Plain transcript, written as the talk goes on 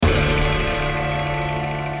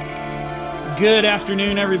Good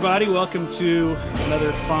afternoon, everybody. Welcome to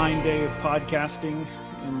another fine day of podcasting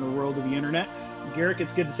in the world of the internet. Garrick,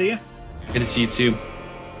 it's good to see you. Good to see you too.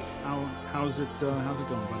 How's it going,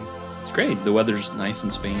 buddy? It's great. The weather's nice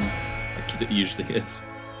in Spain, like it usually is.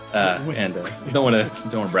 And don't want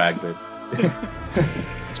to brag, but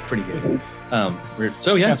it's pretty good. It's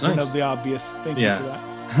nice. Of the obvious. Thank you for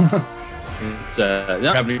that. It's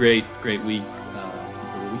having a great week.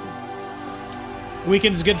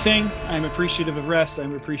 Weekend's a good thing. I'm appreciative of rest.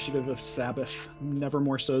 I'm appreciative of Sabbath, never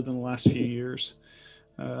more so than the last few years.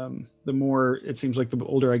 The more it seems like the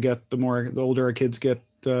older I get, the older our kids get,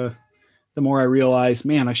 the more I realize,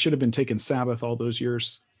 man, I should have been taking Sabbath all those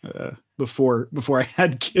years before I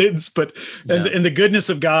had kids. But and the goodness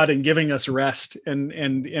of God and giving us rest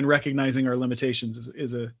and recognizing our limitations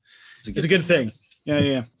is a good thing.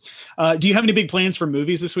 Yeah. Do you have any big plans for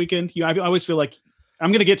movies this weekend? I always feel like I'm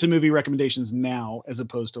going to get to movie recommendations now as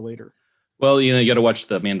opposed to later. Well, you got to watch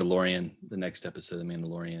The Mandalorian, the next episode of The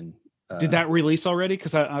Mandalorian. Did that release already?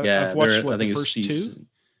 Because I've watched the first two.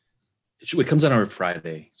 It comes out on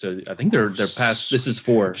Friday, so I think they're past. This is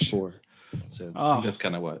four. So I think that's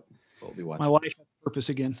kind of what we'll be watching. My life has purpose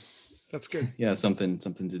again. That's good. Yeah, something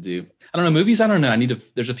to do. I don't know, movies. I don't know.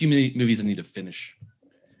 There's a few movies I need to finish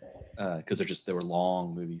because they were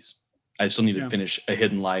long movies. I still need to finish A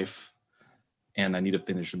Hidden Life. And I need to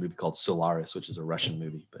finish a movie called Solaris, which is a Russian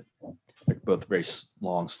movie, but they're both very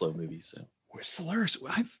long, slow movies. So where's Solaris?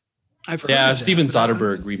 I've heard. Yeah, Steven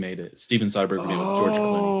Soderbergh remade it. Steven Soderbergh remade it with George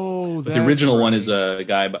Clooney. But the original one is a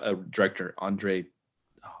director, Andrei.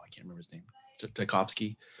 I can't remember his name.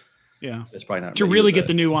 Tchaikovsky. Yeah, it's probably not. To really get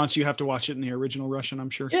the nuance, you have to watch it in the original Russian, I'm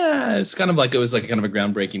sure. Yeah, it's kind of like kind of a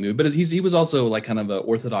groundbreaking movie, but he was also like kind of an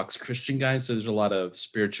Orthodox Christian guy, so there's a lot of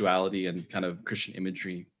spirituality and kind of Christian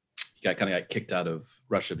imagery. Got kicked out of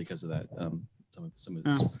Russia because of that. Some of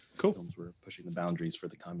his films were pushing the boundaries for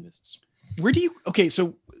the communists.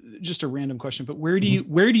 So just a random question, but where do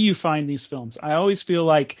you find these films? I always feel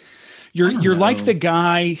like you're like the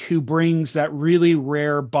guy who brings that really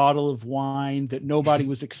rare bottle of wine that nobody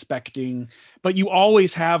was expecting, but you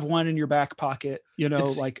always have one in your back pocket.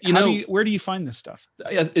 Where do you find this stuff?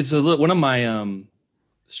 It's one of my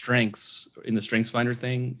strengths in the Strengths Finder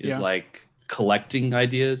thing is like collecting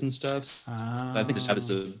ideas and stuff. I think I just have this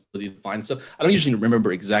ability to find stuff. I don't usually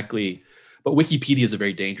remember exactly, but Wikipedia is a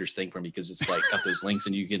very dangerous thing for me because it's like got those links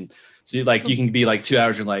and you can be like 2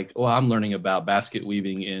 hours and like, oh, I'm learning about basket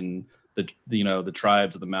weaving in the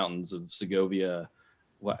tribes of the mountains of Segovia.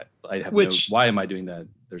 Why am I doing that?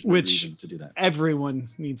 There's no reason to do that. Everyone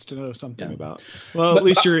needs to know something about. Well, at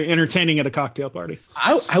least you're entertaining at a cocktail party.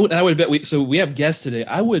 I would bet we have guests today.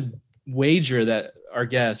 I would wager that our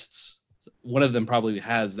guests, one of them probably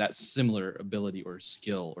has that similar ability or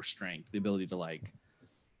skill or strength, the ability to like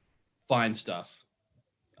find stuff,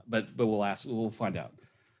 but we'll find out,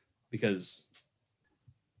 because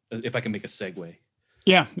if I can make a segue.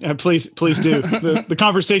 Yeah, please do. The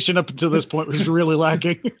conversation up until this point was really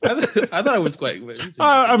lacking. I thought it was quite.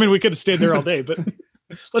 We could have stayed there all day, but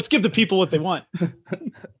let's give the people what they want.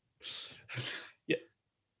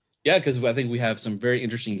 Yeah, because I think we have some very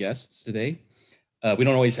interesting guests today. We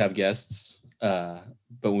don't always have guests, but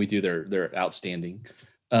when we do, they're outstanding.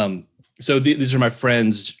 So these are my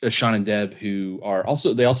friends, Shawn and Deb, who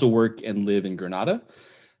also work and live in Granada,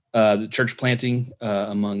 the church planting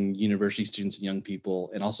among university students and young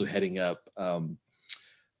people, and also heading up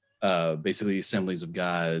basically Assemblies of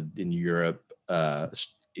God in Europe,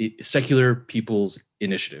 Secular People's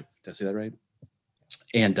Initiative. Did I say that right?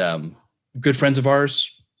 And good friends of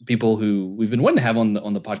ours, people who we've been wanting to have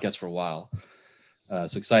on the podcast for a while.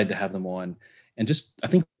 So excited to have them on, and I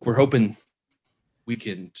think we're hoping we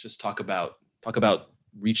can just talk about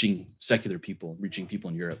reaching secular people, reaching people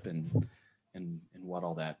in Europe, and what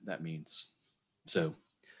all that means. So,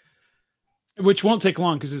 which won't take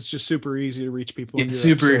long because it's just super easy to reach people. It's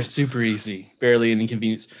super easy, barely an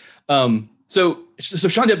inconvenience. So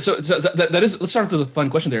Shawn, Deb, so that is. Let's start with the fun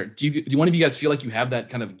question there. Do one of you guys feel like you have that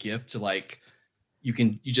kind of gift to like you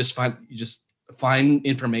just find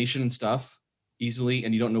information and stuff easily,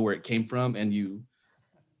 and you don't know where it came from, and you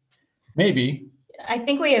maybe. I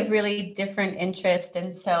think we have really different interests,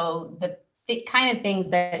 and so the kind of things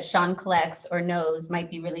that Shawn collects or knows might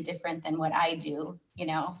be really different than what I do.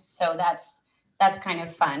 So that's kind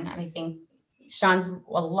of fun. I think Shawn's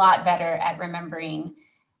a lot better at remembering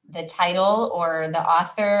the title or the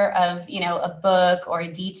author of, a book or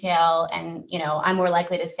a detail. And, I'm more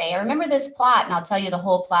likely to say, I remember this plot, and I'll tell you the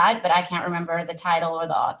whole plot, but I can't remember the title or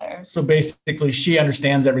the author. So basically she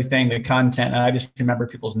understands everything, the content, and I just remember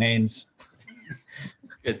people's names.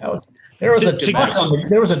 Good. That There was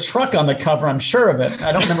a truck on the cover. I'm sure of it.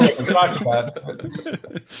 I don't remember what we talked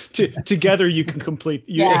about. Together, you can complete.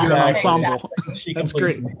 You're an ensemble. Exactly. That's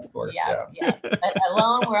great. Of course, yeah. But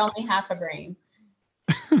alone, we're only half a brain.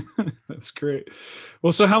 That's great.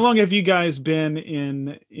 Well, so how long have you guys been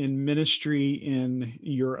in ministry in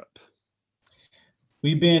Europe?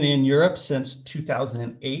 We've been in Europe since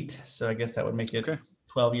 2008. So I guess that would make it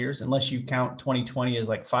 12 years, unless you count 2020 as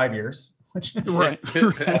like 5 years. Right.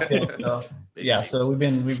 So yeah, so we've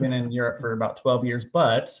been in Europe for about 12 years,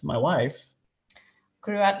 but my wife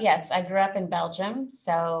I grew up in Belgium.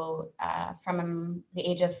 So from the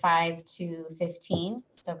age of 5 to 15.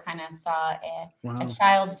 So kind of saw a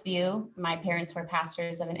child's view. My parents were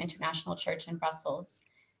pastors of an international church in Brussels.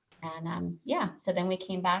 And so then we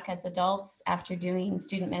came back as adults after doing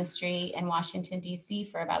student ministry in Washington, D.C.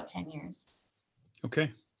 for about 10 years.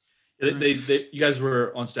 Okay. You guys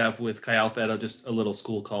were on staff with Chi Alpha at just a little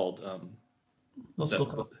school called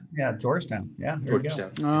Georgetown. Yeah,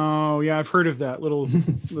 Georgetown. Oh yeah, I've heard of that little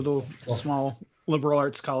small liberal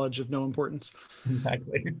arts college of no importance.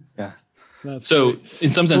 Exactly. Yeah. That's so great.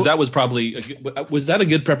 In some sense, that was probably was that a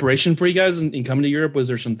good preparation for you guys in coming to Europe? Was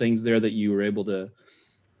there some things there that you were able to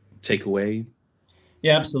take away?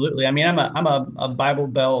 Yeah, absolutely. I mean, I'm a Bible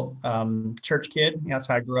Belt church kid. That's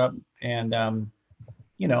how I grew up, and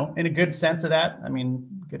in a good sense of that. I mean,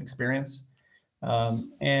 good experience.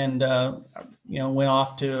 Went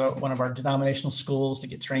off to one of our denominational schools to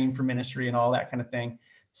get trained for ministry and all that kind of thing.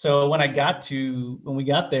 So when we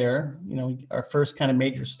got there, our first kind of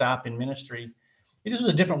major stop in ministry, it just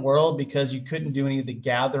was a different world because you couldn't do any of the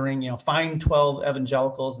gathering, find 12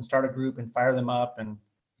 evangelicals and start a group and fire them up. And,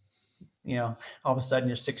 all of a sudden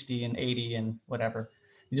you're 60 and 80 and whatever.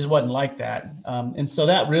 It just wasn't like that. And so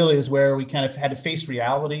that really is where we kind of had to face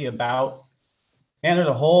reality about, there's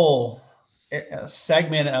a whole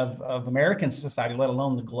segment of American society, let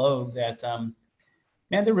alone the globe, that,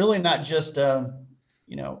 they're really not just, they're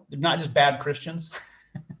not just bad Christians.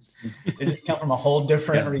 They just come from a whole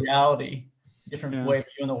different reality, different way of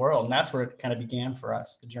viewing the world. And that's where it kind of began for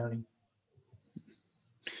us, the journey.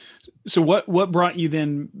 So what brought you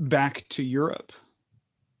then back to Europe?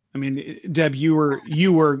 I mean, Deb,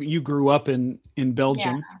 you grew up in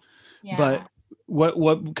Belgium, but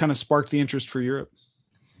what kind of sparked the interest for Europe?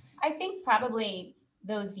 I think probably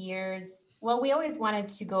those years. Well, we always wanted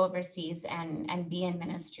to go overseas and be in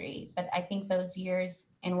ministry, but I think those years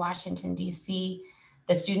in Washington, D.C.,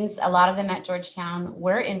 the students, a lot of them at Georgetown,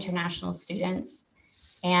 were international students,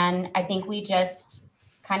 and I think we just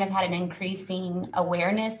kind of had an increasing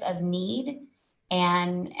awareness of need.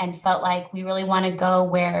 And felt like we really want to go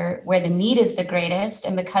where the need is the greatest.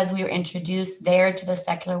 And because we were introduced there to the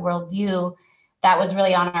secular worldview, that was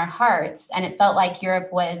really on our hearts. And it felt like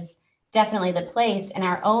Europe was definitely the place. In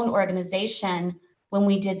our own organization, when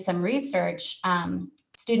we did some research,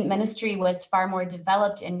 student ministry was far more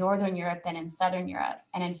developed in Northern Europe than in Southern Europe.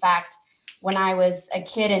 And in fact, when I was a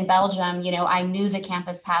kid in Belgium, I knew the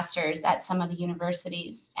campus pastors at some of the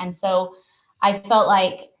universities. And so I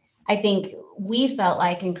think we felt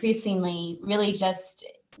like increasingly really just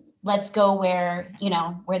let's go where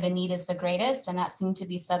the need is the greatest. And that seemed to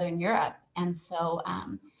be Southern Europe. And so,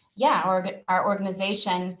 our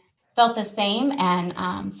organization felt the same.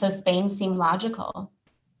 And so Spain seemed logical.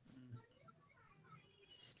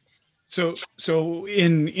 So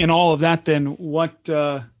in all of that, then what,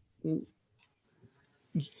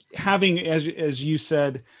 having, as you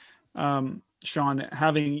said, Shawn,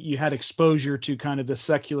 you had exposure to kind of the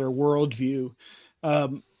secular worldview,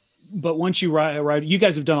 but once you write, you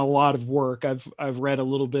guys have done a lot of work. I've read a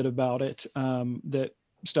little bit about it, that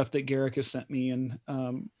stuff that Garrick has sent me, and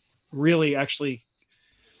really, actually,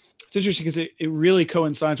 it's interesting because it really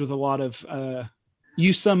coincides with a lot of.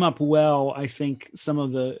 You sum up well, I think, some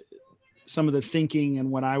of the thinking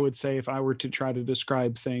and what I would say if I were to try to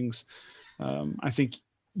describe things. I think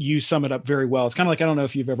you sum it up very well. It's kind of like, I don't know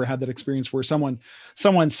if you've ever had that experience where someone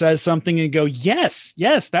says something and go, yes,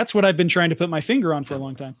 that's what I've been trying to put my finger on for a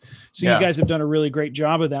long time. So you guys have done a really great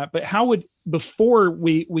job of that. But before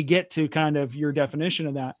we get to kind of your definition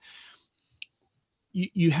of that,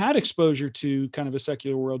 you had exposure to kind of a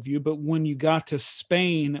secular worldview, but when you got to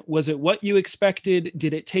Spain, was it what you expected?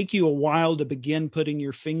 Did it take you a while to begin putting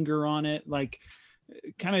your finger on it? Like,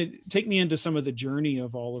 kind of take me into some of the journey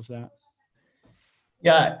of all of that.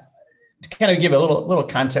 Yeah, to kind of give a little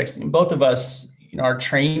context, both of us, our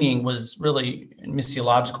training was really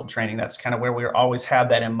missiological training. That's kind of where we always had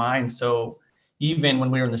that in mind. So even when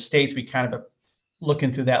we were in the States, we kind of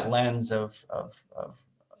looking through that lens of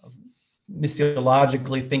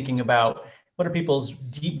missiologically thinking about what are people's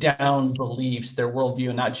deep down beliefs, their worldview,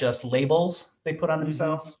 and not just labels they put on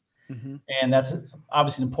themselves. Mm-hmm. And that's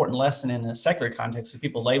obviously an important lesson in a secular context, is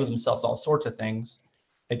people label themselves all sorts of things.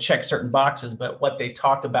 They check certain boxes, but what they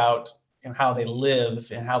talk about and how they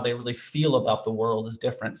live and how they really feel about the world is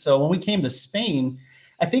different. So when we came to Spain,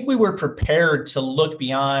 I think we were prepared to look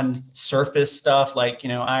beyond surface stuff like,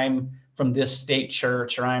 I'm from this state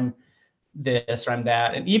church, or I'm this, or I'm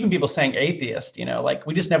that. And even people saying atheist, like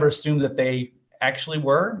we just never assumed that they actually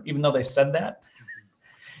were, even though they said that.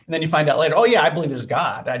 And then you find out later, oh yeah, I believe there's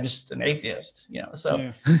God. I'm just an atheist, So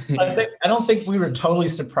yeah. I don't think we were totally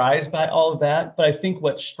surprised by all of that. But I think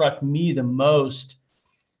what struck me the most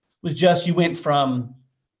was just, you went from,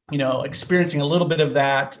 experiencing a little bit of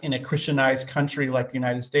that in a Christianized country like the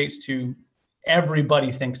United States to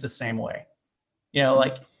everybody thinks the same way.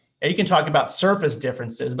 Like you can talk about surface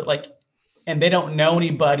differences, but and they don't know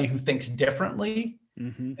anybody who thinks differently.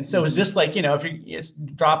 Mm-hmm. And so it's just like, if it's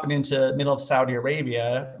dropping into the middle of Saudi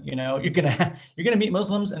Arabia, you're gonna meet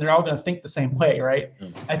Muslims and they're all gonna think the same way, right?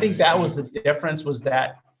 Mm-hmm. I think that was the difference. Was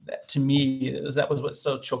that to me, that was what's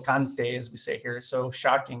so chocante, as we say here, so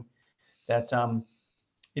shocking, that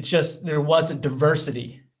it's just, there wasn't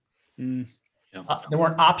diversity. Mm. Yeah. There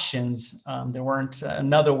weren't options. There weren't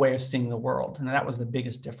another way of seeing the world, and that was the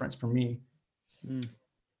biggest difference for me. Mm.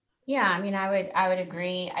 Yeah, I mean, I would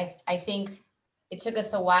agree. I think it took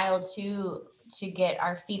us a while to get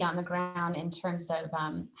our feet on the ground in terms of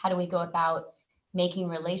how do we go about making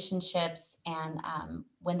relationships, and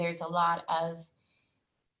when there's a lot of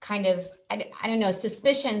kind of, I don't know,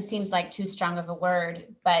 suspicion seems like too strong of a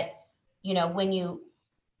word, but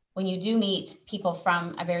when you do meet people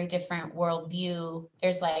from a very different worldview,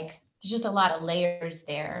 there's just a lot of layers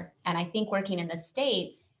there. And I think working in the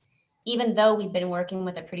States, even though we've been working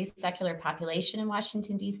with a pretty secular population in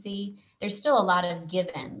Washington, D.C., there's still a lot of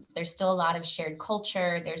give-ins. There's still a lot of shared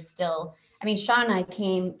culture. There's still, Shawn and I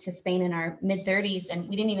came to Spain in our mid-30s and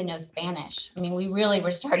we didn't even know Spanish. We really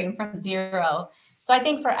were starting from zero. So I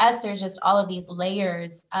think for us, there's just all of these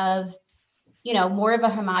layers of, more of a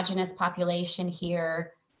homogenous population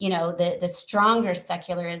here, the stronger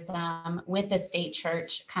secularism with the state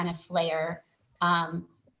church kind of flair.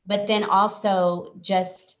 But then also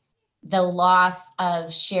just the loss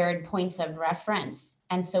of shared points of reference.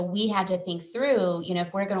 And so we had to think through,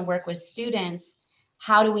 if we're going to work with students,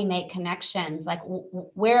 how do we make connections? Like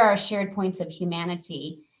where are shared points of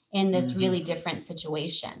humanity in this really different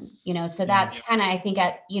situation? So that's kind of, I think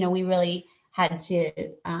we really had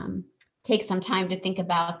to take some time to think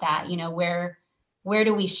about that, where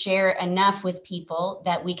do we share enough with people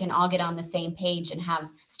that we can all get on the same page and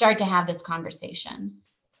start to have this conversation.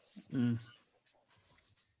 Mm.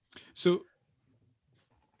 So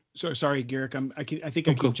sorry, Garrick, I think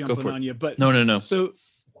I keep jumping on you, but no. So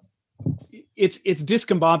it's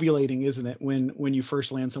discombobulating, isn't it? When you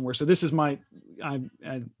first land somewhere. So this is I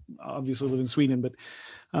obviously live in Sweden, but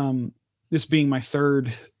this being my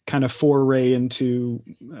third kind of foray into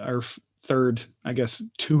our third, I guess,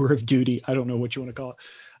 tour of duty. I don't know what you want to call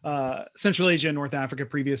it. Central Asia and North Africa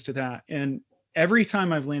previous to that. And every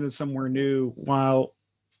time I've landed somewhere new, while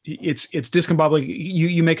it's discombobulating,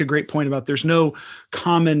 you make a great point about there's no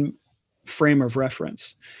common frame of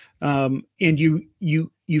reference. And you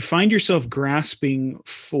find yourself grasping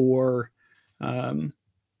for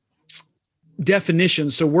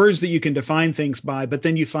definitions, so words that you can define things by, but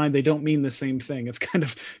then you find they don't mean the same thing. It's kind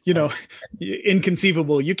of,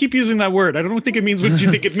 inconceivable. You keep using that word. I don't think it means what you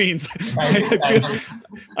think it means.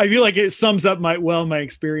 I feel like it sums up my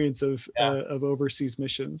experience of overseas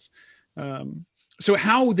missions. So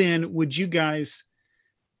how then would you guys,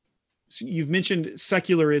 so you've mentioned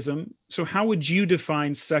secularism. So how would you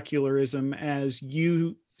define secularism as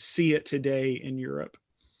you see it today in Europe?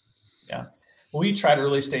 Yeah. We try to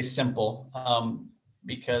really stay simple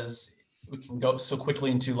because we can go so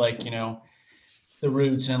quickly into the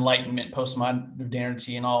roots and enlightenment,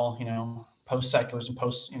 postmodernity and all, post-secularism,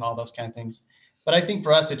 all those kind of things. But I think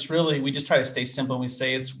for us, it's really, we just try to stay simple. And we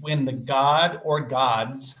say it's when the God or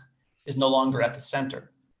gods is no longer at the center.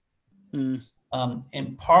 Mm.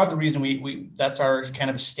 And part of the reason we that's our kind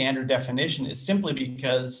of standard definition is simply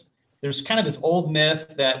because there's kind of this old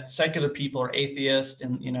myth that secular people are atheist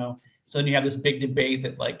and, so then you have this big debate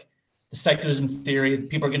that the secularism theory,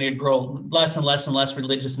 people are going to grow less and less and less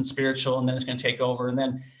religious and spiritual, and then it's going to take over. And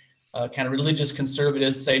then kind of religious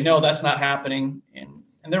conservatives say, no, that's not happening. And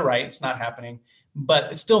they're right, it's not happening.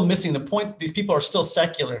 But it's still missing the point. These people are still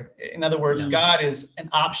secular. In other words, God is an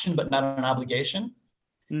option, but not an obligation.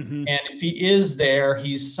 Mm-hmm. And if he is there,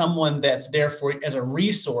 he's someone that's there for as a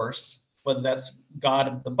resource, whether that's God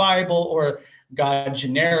of the Bible or God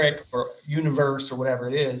generic or universe or whatever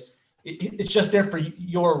it is. It's just there for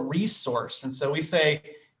your resource. And so we say,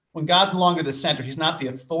 when God's no longer the center, he's not the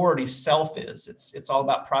authority, self is. It's all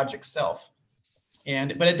about project self.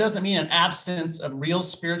 But it doesn't mean an absence of real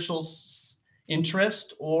spiritual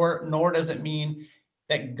interest, nor does it mean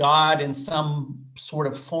that God in some sort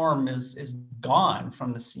of form is gone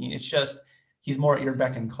from the scene. It's just, he's more at your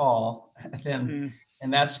beck and call than,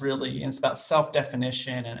 and that's really, and it's about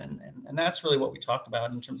self-definition. And that's really what we talk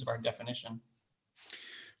about in terms of our definition.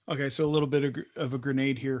 Okay. So a little bit of a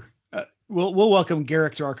grenade here. We'll welcome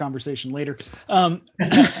Garrick to our conversation later.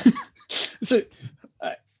 So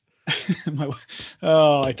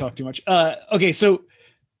I talk too much. Okay. So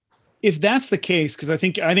if that's the case, because I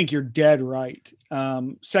think you're dead right.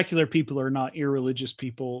 Secular people are not irreligious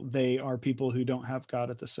people. They are people who don't have God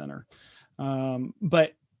at the center.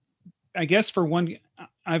 But I guess for one,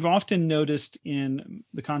 I've often noticed in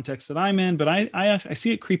the context that I'm in, but I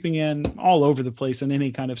see it creeping in all over the place in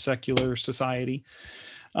any kind of secular society,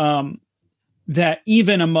 that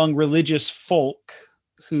even among religious folk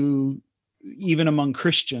even among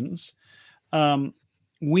Christians,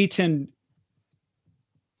 we tend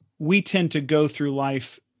to go through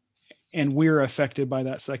life and we're affected by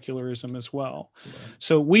that secularism as well. Yeah.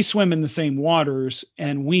 So we swim in the same waters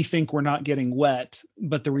and we think we're not getting wet,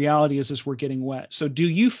 but the reality is we're getting wet. So do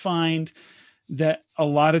you find that a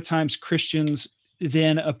lot of times Christians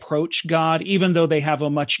then approach God, even though they have a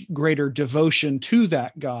much greater devotion to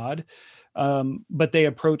that God, but they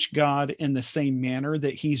approach God in the same manner,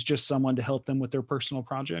 that he's just someone to help them with their personal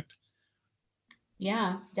project?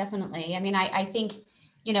 Yeah, definitely. I mean, I think,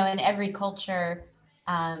 in every culture,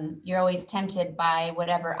 you're always tempted by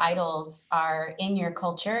whatever idols are in your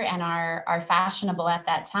culture and are fashionable at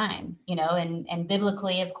that time, and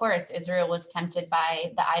biblically, of course, Israel was tempted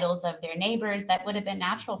by the idols of their neighbors that would have been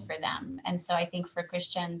natural for them. And so I think for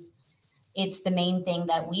Christians, it's the main thing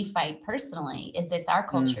that we fight personally, is it's our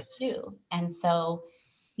culture too. And so,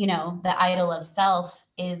 the idol of self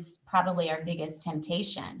is probably our biggest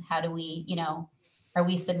temptation. How do we, are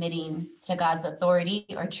we submitting to God's authority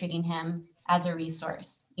or treating him as a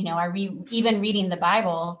resource? Are we even reading the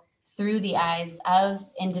Bible through the eyes of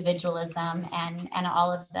individualism and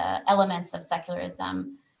all of the elements of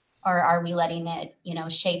secularism, or are we letting it,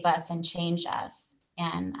 shape us and change us?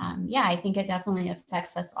 And I think it definitely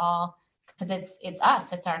affects us all, because it's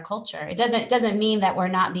us, it's our culture. It doesn't mean that we're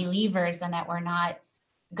not believers and that we're not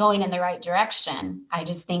going in the right direction. I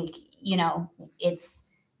just think,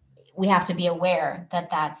 we have to be aware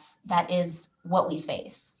that is what we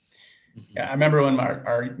face. Yeah, I remember when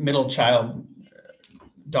our middle child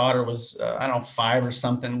daughter was, 5 or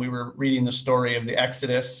something, we were reading the story of the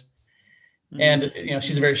Exodus. And,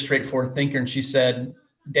 she's a very straightforward thinker. And she said,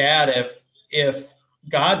 Dad, if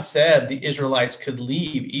God said the Israelites could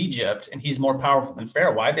leave Egypt and he's more powerful than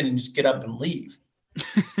Pharaoh, why didn't he just get up and leave?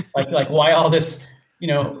 like why all this,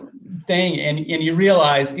 thing? And you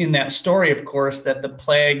realize in that story, of course, that the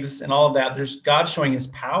plagues and all of that, there's God showing his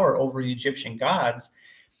power over the Egyptian gods.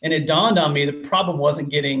 And it dawned on me, the problem wasn't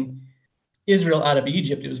getting Israel out of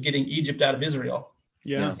Egypt. It was getting Egypt out of Israel.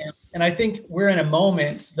 Yeah. And I think we're in a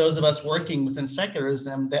moment, those of us working within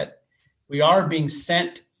secularism, that we are being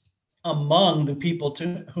sent among the people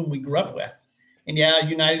to whom we grew up with. And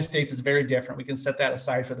United States is very different. We can set that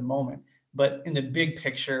aside for the moment. But in the big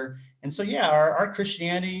picture, and so, our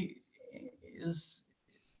Christianity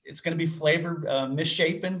it's going to be flavored,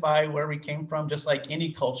 misshapen by where we came from, just like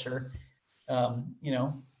any culture.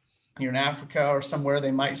 You're in Africa or somewhere,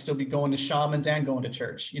 they might still be going to shamans and going to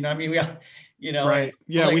church. Right.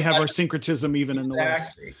 Yeah, we have our syncretism even in the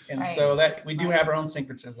West. And so that we do have our own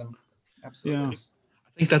syncretism. Absolutely. Yeah.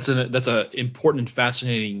 I think that's a important and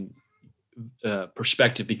fascinating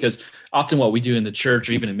perspective, because often what we do in the church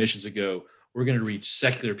or even in missions we're going to reach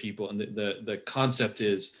secular people, and the concept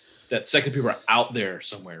is that secular people are out there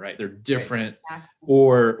somewhere, right? They're different, right.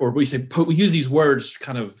 Or we use these words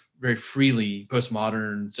kind of very freely,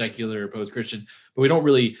 postmodern, secular, post-Christian, but we don't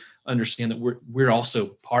really understand that we're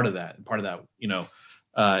also part of that,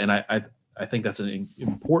 and I think that's an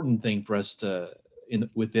important thing for us to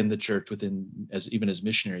within the church, even as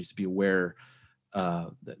missionaries, to be aware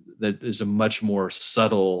that there's a much more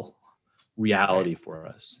subtle reality for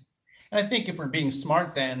us. And I think if we're being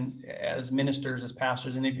smart then as ministers, as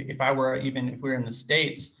pastors, and if we're in the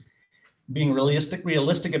States, being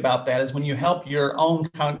realistic about that is when you help your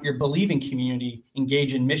believing community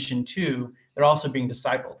engage in mission too, they're also being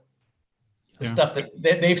discipled. The stuff that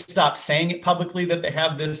they've stopped saying it publicly, that they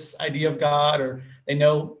have this idea of God, or they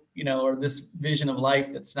know, or this vision of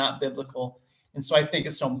life that's not biblical. And so I think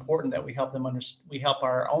it's so important that we help them we help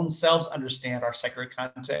our own selves understand our secular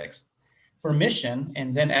context for mission.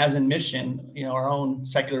 And then as in mission, our own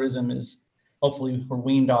secularism is, hopefully we're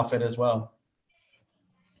weaned off it as well.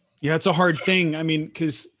 Yeah, it's a hard thing. I mean,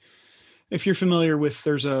 because if you're familiar with,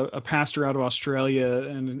 there's a pastor out of Australia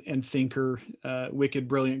and thinker, wicked,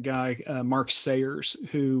 brilliant guy, Mark Sayers,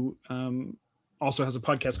 who also has a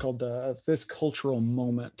podcast called This Cultural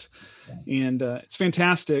Moment. And it's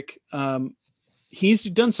fantastic. He's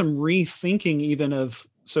done some rethinking even of,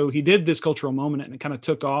 so he did This Cultural Moment and it kind of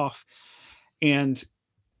took off. And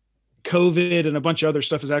COVID and a bunch of other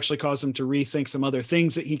stuff has actually caused him to rethink some other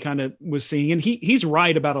things that he kind of was seeing. And he's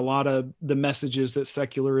right about a lot of the messages that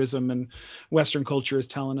secularism and Western culture is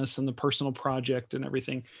telling us, and the personal project and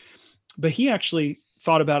everything. But he actually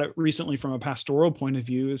thought about it recently from a pastoral point of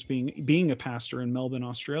view, as being a pastor in Melbourne,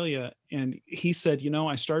 Australia. And he said,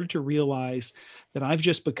 I started to realize that I've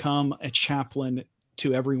just become a chaplain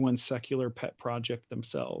to everyone's secular pet project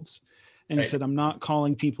themselves. And he said, I'm not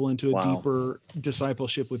calling people into a deeper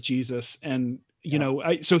discipleship with Jesus. And,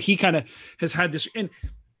 so he kind of has had this, and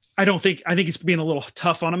I think he's being a little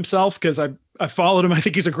tough on himself, because I followed him. I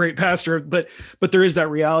think he's a great pastor, but there is that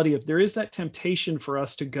reality of, there is that temptation for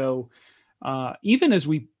us to go, even as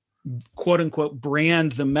we quote unquote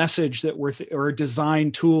brand the message that or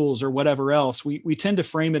design tools or whatever else, we tend to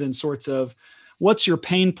frame it in sorts of, what's your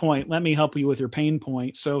pain point? Let me help you with your pain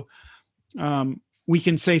point. So, we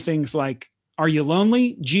can say things like, are you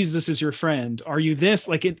lonely? Jesus is your friend. Are you this?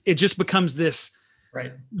 Like it just becomes this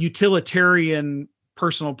utilitarian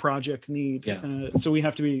personal project need. Yeah. So we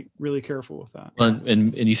have to be really careful with that.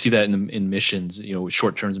 And you see that in missions,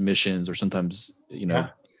 short-term missions, or sometimes,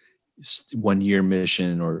 1 year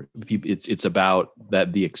mission, or it's about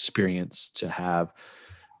the experience to have,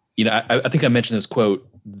 I think I mentioned this quote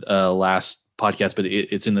last podcast, but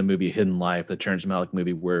it's in the movie Hidden Life, the Terrence Malick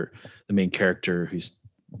movie, where the main character, who's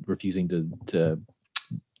refusing to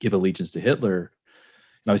give allegiance to Hitler,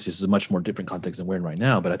 and obviously this is a much more different context than we're in right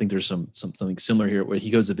now, but I think there's something similar here, where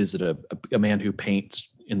he goes to visit a man who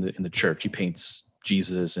paints in the church. He paints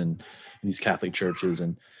Jesus in these Catholic churches,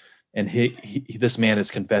 and this man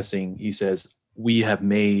is confessing. He says, we have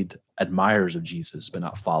made admirers of Jesus, but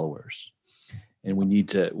not followers, and we need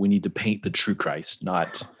to paint the true Christ,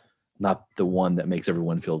 not the one that makes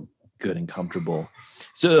everyone feel good and comfortable.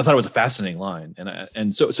 So I thought it was a fascinating line.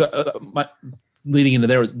 And so leading into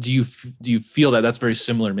there, do you feel that that's very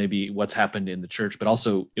similar, maybe what's happened in the church, but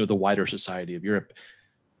also the wider society of Europe,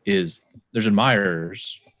 is there's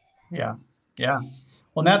admirers. Yeah.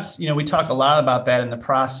 Well, that's, we talk a lot about that in the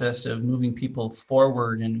process of moving people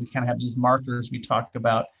forward, and we kind of have these markers we talk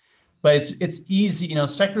about. But it's easy,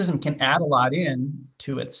 secularism can add a lot in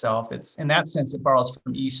to itself. It's in that sense, it borrows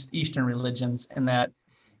from Eastern religions, and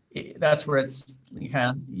that's where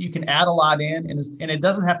you can add a lot in, and it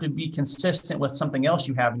doesn't have to be consistent with something else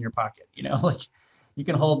you have in your pocket. Like you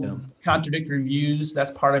can hold contradictory views.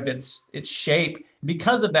 That's part of its shape.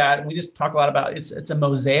 Because of that, we just talk a lot about it's a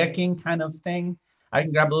mosaicing kind of thing. I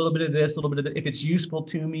can grab a little bit of this, a little bit of that, if it's useful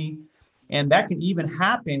to me. And that can even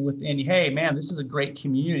happen within, hey, man, this is a great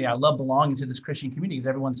community. I love belonging to this Christian community because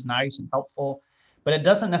everyone's nice and helpful. But it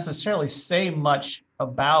doesn't necessarily say much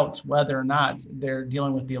about whether or not they're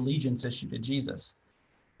dealing with the allegiance issue to Jesus.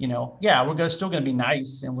 We're still going to be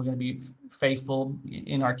nice, and we're going to be faithful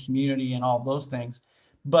in our community and all those things.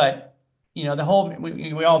 But, we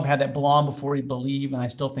all had that belong before we believe, and I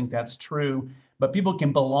still think that's true. But people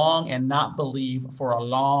can belong and not believe for a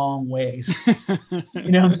long ways. You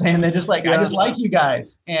know what I'm saying? They're just like, I just like you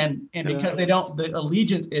guys. And because they don't, the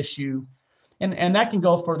allegiance issue, and that can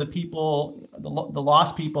go for the people, the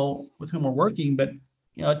lost people with whom we're working, but,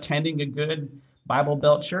 attending a good Bible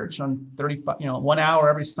Belt church on 35, 1 hour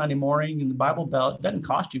every Sunday morning in the Bible Belt doesn't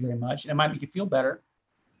cost you very much. And it might make you feel better,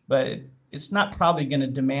 but it's not probably going to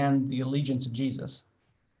demand the allegiance of Jesus.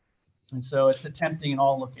 And so it's tempting in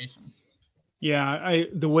all locations. Yeah,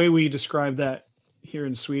 the way we describe that here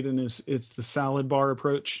in Sweden is it's the salad bar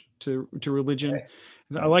approach to religion. Okay.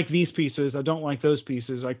 I like these pieces. I don't like those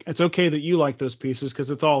pieces. It's okay that you like those pieces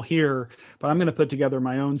because it's all here, but I'm going to put together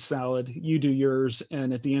my own salad. You do yours.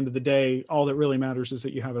 And at the end of the day, all that really matters is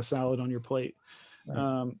that you have a salad on your plate.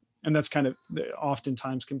 Right. And that's kind of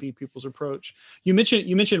oftentimes can be people's approach. You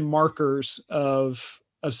mentioned markers of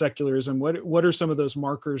secularism. What are some of those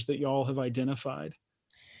markers that y'all have identified?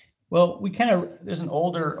 Well, there's an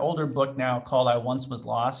older book now called I Once Was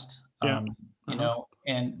Lost,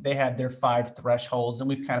 and they had their 5 thresholds, and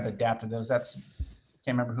we've kind of adapted those. Can't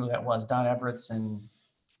remember who that was, Don Everett's and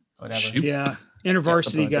whatever. Yeah.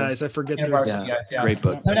 InterVarsity guys. I forget their InterVarsity guys. Yeah. Great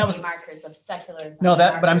book. I mean, that was markers of secularism. No,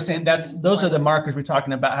 but I'm saying those are the markers we're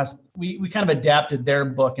talking about. As we kind of adapted their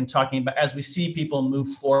book and talking about, as we see people move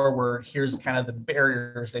forward, here's kind of the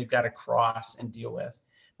barriers they've got to cross and deal with.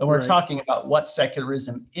 But we're talking about what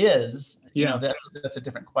secularism is. You know, that's a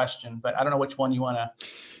different question. But I don't know which one you want to.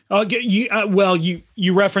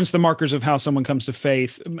 You referenced the markers of how someone comes to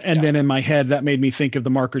faith, and then in my head that made me think of the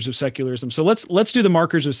markers of secularism. So let's do the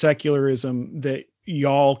markers of secularism that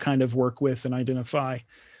y'all kind of work with and identify,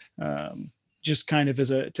 just kind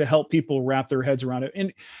of to help people wrap their heads around it.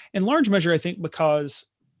 And in large measure, I think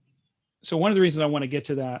so one of the reasons I want to get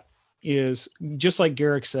to that is, just like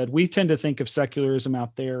Garrick said, we tend to think of secularism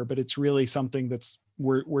out there, but it's really something that's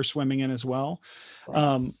we're swimming in as well.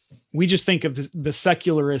 We just think of the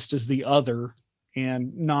secularist as the other,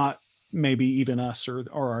 and not maybe even us or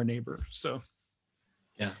our neighbor. So,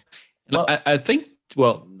 yeah. Well, I think,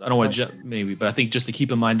 well, I don't want to jump maybe, but I think just to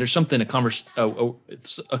keep in mind, there's something,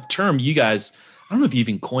 it's a term you guys, I don't know if you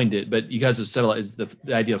even coined it, but you guys have settled is the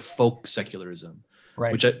idea of folk secularism.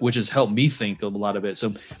 Right. Which has helped me think of a lot of it.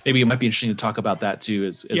 So maybe it might be interesting to talk about that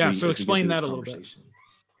too. So explain that a little bit.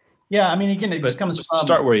 Yeah, I mean, again, it just comes from.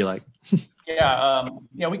 Start where you like.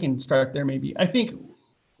 We can start there maybe. I think,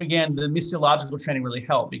 again, the missiological training really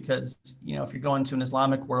helped because, if you're going to an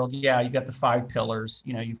Islamic world, you've got the 5 pillars.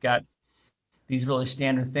 You've got these really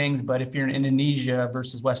standard things. But if you're in Indonesia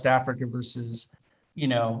versus West Africa versus,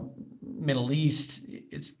 Middle East,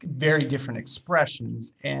 it's very different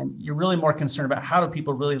expressions. And you're really more concerned about how do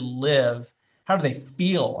people really live? How do they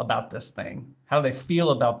feel about this thing? How do they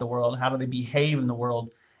feel about the world? How do they behave in the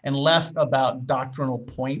world? And less about doctrinal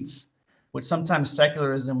points, which sometimes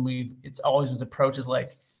secularism, it's always was approaches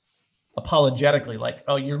like apologetically, like,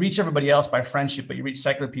 oh, you reach everybody else by friendship, but you reach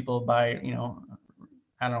secular people by,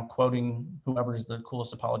 quoting whoever is the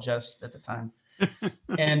coolest apologist at the time.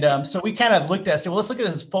 And so we kind of looked at, let's look at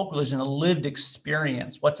this as folk religion, a lived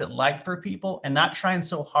experience. What's it like for people, and not trying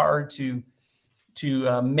so hard to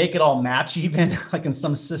make it all match even like in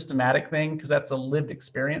some systematic thing, because that's a lived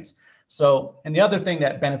experience. So, and the other thing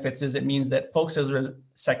that benefits is it means that folk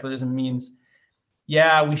secularism means,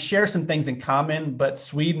 we share some things in common, but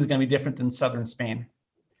Sweden's going to be different than Southern Spain.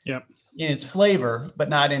 Yep. In its flavor, but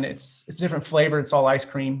not in it's a different flavor. It's all ice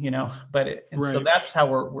cream, so that's how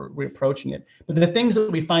we're approaching it. But the things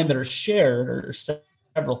that we find that are shared are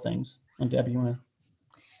several things. And Debbie, you want to?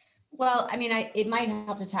 Well, I mean, it might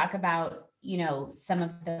help to talk about, some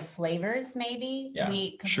of the flavors maybe.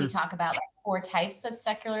 We talk about like 4 types of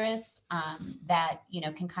secularists that,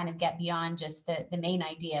 can kind of get beyond just the main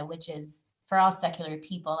idea, which is for all secular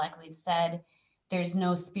people, like we've said, there's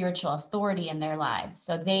no spiritual authority in their lives.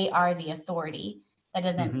 So they are the authority. That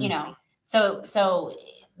doesn't, so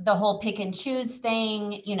the whole pick and choose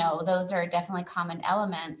thing, those are definitely common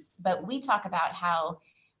elements. But we talk about how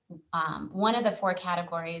one of the 4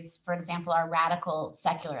 categories, for example, are radical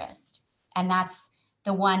secularist. And that's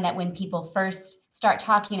the one that when people first start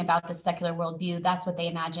talking about the secular worldview, that's what they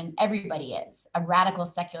imagine everybody is, a radical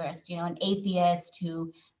secularist, an atheist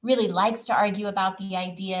who really likes to argue about the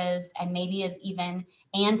ideas and maybe is even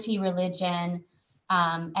anti-religion.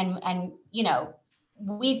 And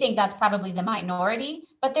we think that's probably the minority,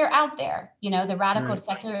 but they're out there. The radical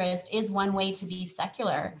secularist is one way to be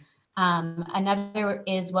secular. Another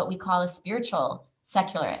is what we call a spiritual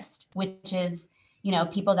secularist, which is,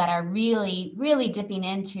 people that are really, really dipping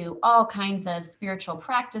into all kinds of spiritual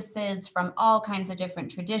practices from all kinds of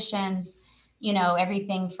different traditions,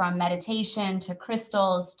 everything from meditation to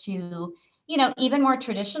crystals to, even more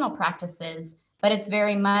traditional practices. But it's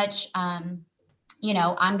very much, I'm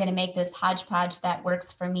going to make this hodgepodge that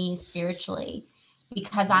works for me spiritually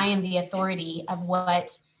because I am the authority of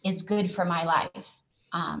what is good for my life.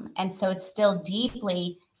 And so it's still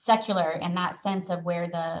deeply secular in that sense of where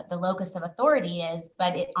the locus of authority is,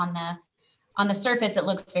 but on the surface, it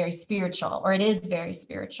looks very spiritual, or it is very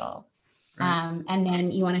spiritual. Right. And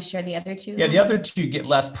then you want to share the other 2? Yeah, the other 2 get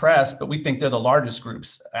less press, but we think they're the largest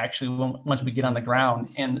groups actually once we get on the ground.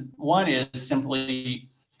 And one is simply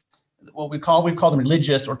what we call them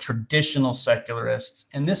religious or traditional secularists.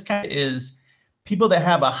 And this kind of is people that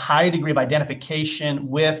have a high degree of identification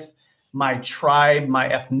with my tribe, my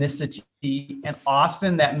ethnicity, and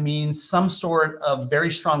often that means some sort of very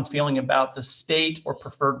strong feeling about the state or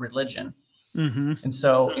preferred religion. Mm-hmm. And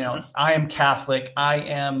so, I am Catholic, I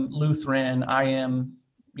am Lutheran, I am,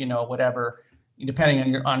 whatever,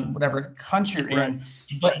 depending on whatever country you're in,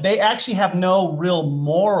 but they actually have no real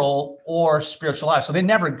moral or spiritual life. So they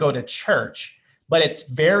never go to church, but it's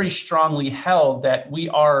very strongly held that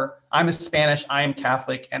I'm a Spanish, I am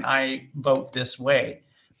Catholic, and I vote this way.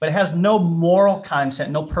 but it has no moral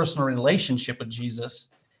content, no personal relationship with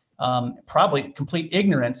Jesus, probably complete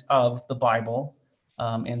ignorance of the Bible,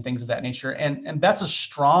 and things of that nature. And that's a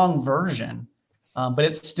strong version, but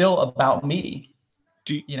it's still about me.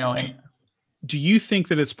 Do you think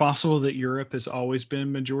that it's possible that Europe has always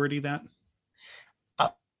been majority that?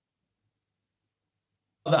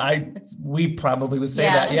 We probably would say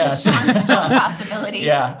yeah, that. Yes. A strong possibility.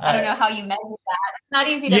 Yeah. I don't know how you measure that. It's not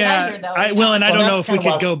easy to measure, though. I don't know if we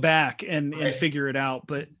could go back and figure it out,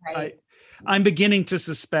 but I'm beginning to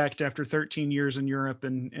suspect, after 13 years in Europe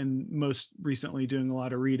and most recently doing a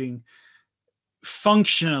lot of reading,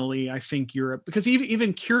 functionally, I think Europe, because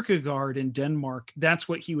even Kierkegaard in Denmark, that's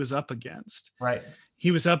what he was up against. Right.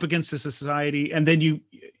 He was up against a society, and then you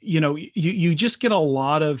just get a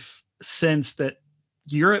lot of sense that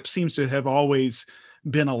Europe seems to have always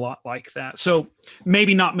been a lot like that. So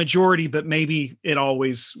maybe not majority, but maybe it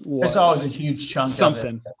always was. There's always a huge chunk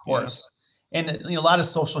something, of course. Yeah. And a lot of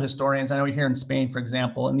social historians, I know here in Spain, for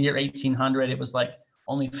example, in the year 1800, it was like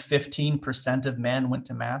only 15% of men went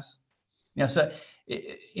to mass. So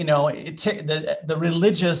the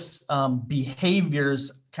religious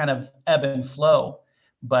behaviors kind of ebb and flow,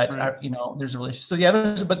 but there's a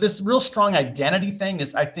relationship. So but this real strong identity thing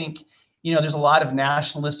is, I think, there's a lot of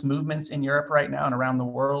nationalist movements in Europe right now and around the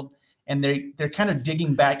world, and they're kind of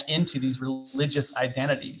digging back into these religious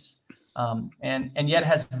identities, and yet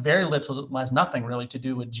has very little, has nothing really to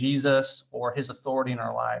do with Jesus or his authority in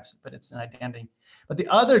our lives, but it's an identity. But the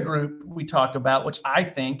other group we talk about, which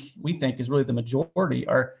we think is really the majority,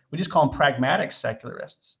 we just call them pragmatic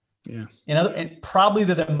secularists. Yeah. And probably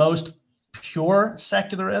they're the most pure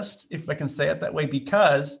secularists, if I can say it that way,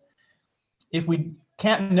 because if we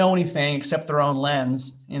can't know anything except their own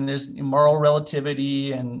lens, and there's moral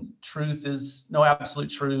relativity and truth is no absolute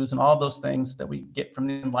truths and all those things that we get from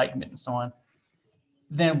the Enlightenment and so on,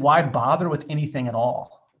 then why bother with anything at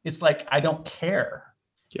all? It's like, I don't care.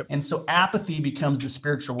 Yep. And so apathy becomes the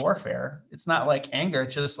spiritual warfare. It's not like anger.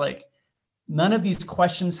 It's just like, none of these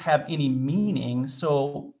questions have any meaning,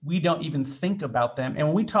 so we don't even think about them. And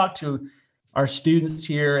when we talk to our students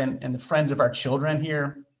here and the friends of our children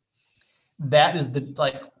here, that is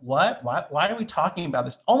what? Why are we talking about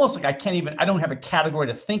this? Almost like I don't have a category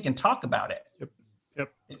to think and talk about it.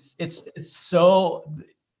 Yep. It's so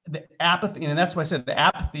the apathy, and that's why I said the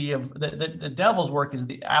apathy of the devil's work is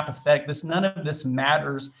the apathetic. None of this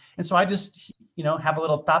matters. And so I just, have a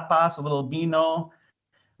little tapas, a little vino,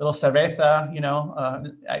 little cerveza,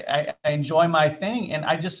 I enjoy my thing, and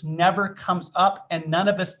I just never comes up, and none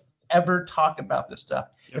of us ever talk about this stuff.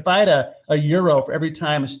 Yep. If I had a euro for every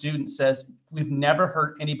time a student says, we've never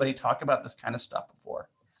heard anybody talk about this kind of stuff before.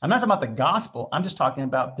 I'm not talking about the gospel. I'm just talking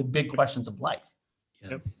about the big questions of life.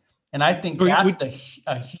 Yep. And I think that's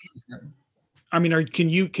a huge. I mean, can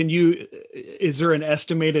you, is there an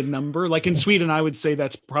estimated number? Like in Sweden, I would say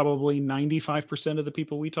that's probably 95% of the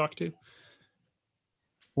people we talk to.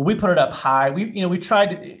 Well, we put it up high. We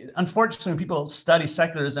tried. Unfortunately, when people study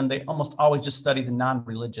secularism, they almost always just study the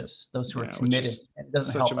non-religious, those who are committed. It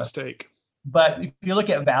doesn't help us. Such a mistake. But if you look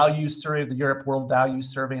at values survey, the Europe World Values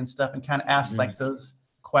Survey and stuff, and kind of ask like those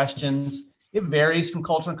questions, it varies from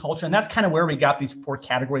culture to culture, and that's kind of where we got these 4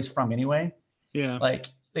 categories from, anyway. Yeah. Like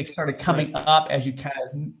they started coming up as you kind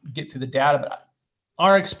of get through the data. But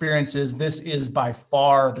our experience is this is by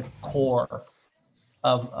far the core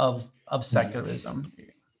of secularism.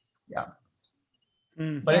 Yeah.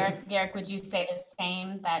 But Garrick, would you say the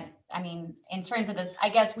same? That, I mean, in terms of this, I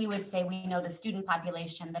guess we would say we know the student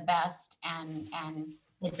population the best, and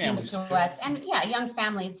it seems to us, and young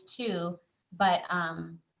families too. But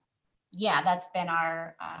that's been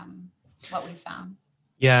our what we found.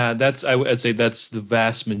 Yeah, I'd say that's the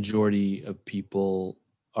vast majority of people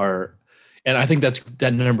are, and I think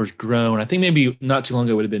that number's grown. I think maybe not too long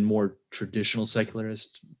ago it would have been more traditional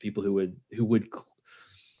secularists, people who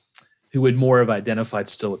would more have identified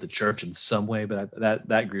still with the church in some way, but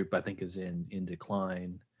that group I think is in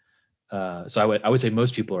decline. So I would say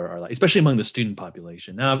most people are like, especially among the student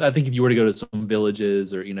population. Now, I think if you were to go to some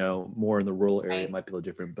villages or more in the rural area, it might be a little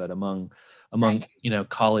different. But among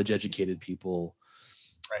college educated people,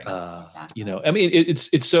 I mean,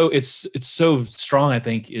 it's so strong. I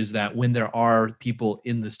think is that when there are people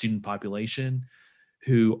in the student population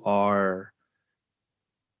who are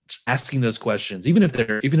asking those questions, even if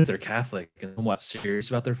they're Catholic and somewhat serious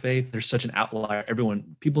about their faith, there's such an outlier.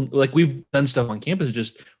 People like, we've done stuff on campus,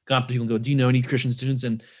 just gone up to people and go, do you know any Christian students?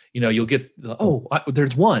 And you'll get,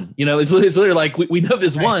 there's one. It's literally like we know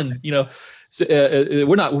this one. So,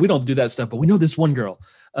 we don't do that stuff, but we know this one girl.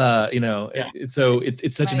 So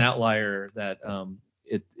it's such an outlier that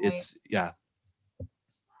it's.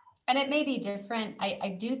 And it may be different.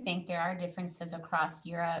 I do think there are differences across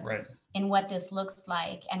Europe in what this looks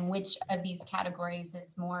like and which of these categories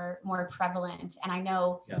is more prevalent. And I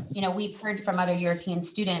know, we've heard from other European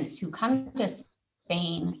students who come to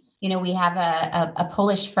Spain. We have a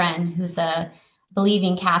Polish friend who's a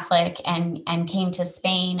believing Catholic and came to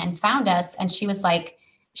Spain and found us. And she was like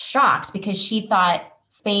shocked because she thought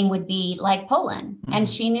Spain would be like Poland. Mm-hmm. And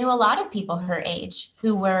she knew a lot of people her age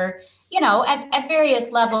who were, at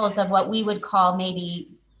various levels of what we would call maybe,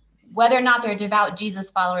 whether or not they're devout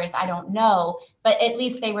Jesus followers, I don't know, but at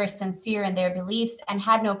least they were sincere in their beliefs and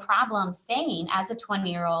had no problem saying as a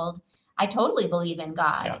 20-year-old, I totally believe in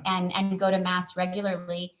God and go to mass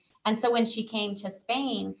regularly. And so when she came to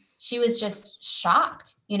Spain, she was just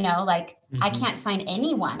shocked, I can't find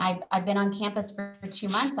anyone. I've been on campus for 2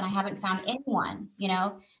 months and I haven't found anyone,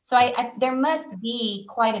 So there must be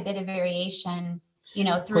quite a bit of variation,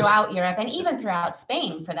 throughout Europe and even throughout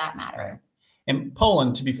Spain for that matter. And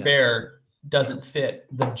Poland, to be fair, doesn't fit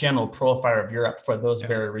the general profile of Europe for those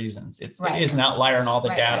very reasons. It is an outlier in all the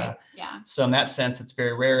data. Right. Yeah. So in that sense, it's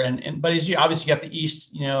very rare. But as you obviously got the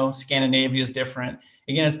East, Scandinavia is different.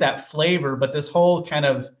 Again, it's that flavor, but this whole kind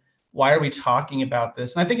of, why are we talking about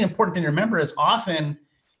this? And I think an important thing to remember is often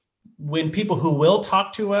when people who will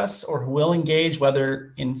talk to us or who will engage,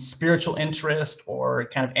 whether in spiritual interest or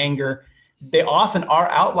kind of anger, they often are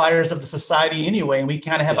outliers of the society anyway. And we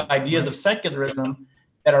kind of have ideas of secularism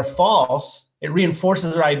that are false. It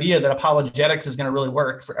reinforces our idea that apologetics is going to really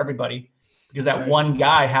work for everybody because that one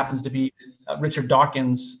guy happens to be Richard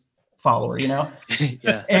Dawkins' follower, Yeah.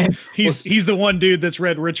 And he's the one dude that's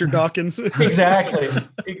read Richard Dawkins. Exactly.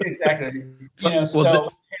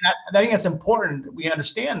 So I think it's important that we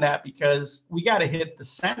understand that because we got to hit the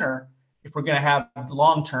center if we're going to have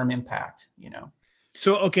long-term impact,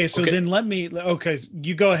 So then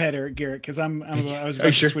you go ahead, Garrett, because I was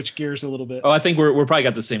about to switch gears a little bit. Oh, I think we're probably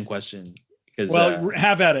got the same question. Because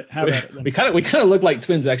have at it. We kind of look like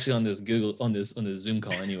twins actually on this Zoom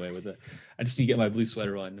call anyway. I just need to get my blue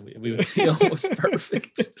sweater on. We would be almost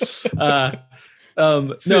perfect. It's the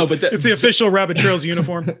official Rabbit Trails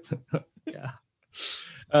uniform. Yeah.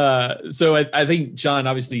 So I think, John,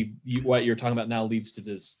 obviously what you're talking about now leads to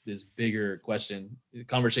this bigger question,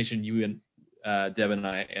 conversation you and Deb and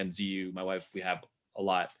I and ZU, my wife, we have a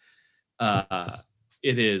lot.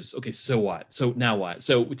 It is, okay, so what? So now what?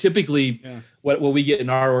 So typically what we get in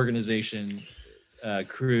our organization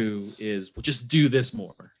crew is, we'll just do this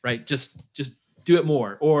more, right? Just do it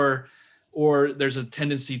more. Or there's a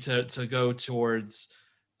tendency to go towards,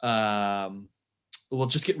 we'll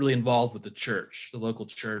just get really involved with the local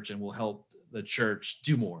church, and we'll help the church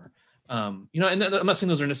do more. And I'm not saying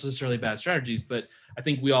those are necessarily bad strategies, but I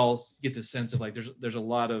think we all get this sense of like, there's a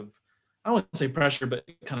lot of, I don't want to say pressure, but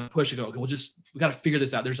kind of push to go, okay, we got to figure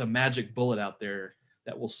this out. There's a magic bullet out there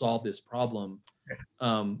that will solve this problem.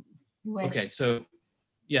 Okay. So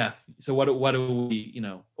what do we,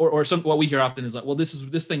 or what we hear often is like, well,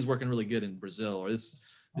 this thing's working really good in Brazil, or this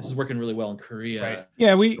is working really well in Korea. Right.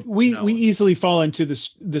 Yeah. We easily fall into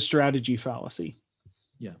the strategy fallacy.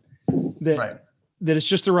 Yeah. That it's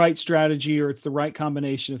just the right strategy or it's the right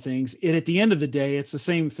combination of things. At the end of the day, it's the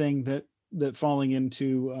same thing that falling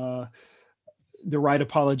into the right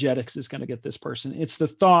apologetics is going to get this person. It's the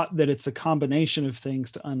thought that it's a combination of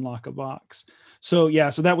things to unlock a box. So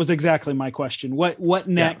that was exactly my question. What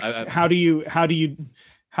next? How do you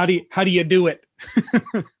do it?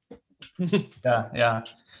 Yeah.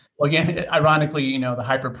 Well, again, ironically, the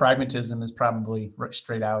hyper-pragmatism is probably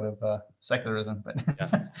straight out of secularism, but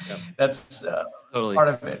that's totally part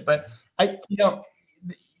of it. But you don't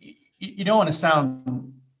want to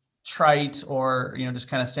sound trite or just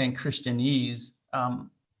kind of saying Christianese,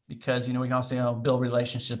 because we can also build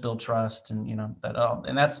relationship, build trust, and that all,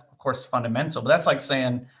 and that's of course fundamental. But that's like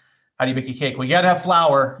saying, how do you bake a cake? Well, you got to have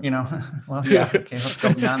flour. Well, yeah, okay, let's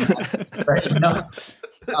go beyond that, right?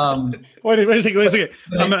 Wait a second.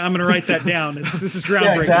 I'm gonna write that down. This is groundbreaking.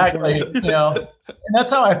 Yeah, exactly. And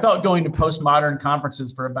that's how I felt going to postmodern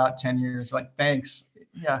conferences for about 10 years. Like, thanks.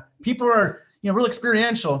 Yeah, people are real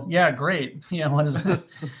experiential. Yeah, great. What is it?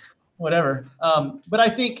 Whatever. But I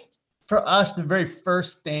think for us, the very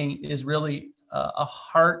first thing is really a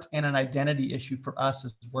heart and an identity issue for us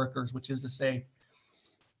as workers, which is to say,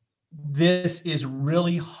 this is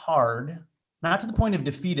really hard, not to the point of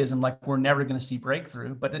defeatism, like we're never going to see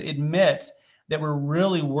breakthrough, but admit that we're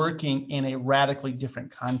really working in a radically different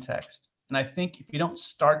context. And I think if you don't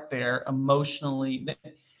start there emotionally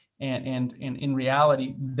and in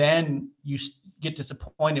reality, then you get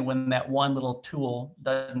disappointed when that one little tool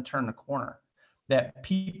doesn't turn the corner. that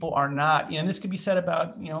people are not, and this could be said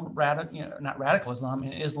about, not radical Islam.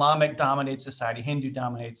 Islamic dominated society, Hindu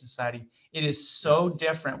dominated society. It is so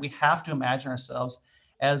different. We have to imagine ourselves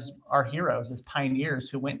as our heroes, as pioneers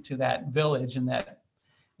who went to that village in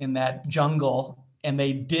that jungle, and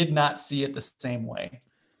they did not see it the same way.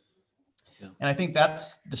 Yeah. And I think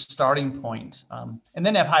that's the starting point. And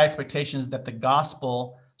then have high expectations that the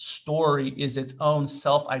gospel story is its own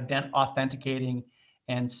self-authenticating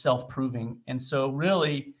and self-proving. And so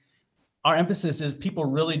really our emphasis is people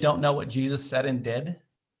really don't know what Jesus said and did.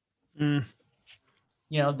 The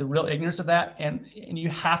real ignorance of that. And you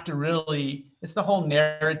have to really, it's the whole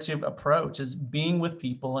narrative approach, is being with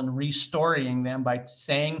people and restoring them by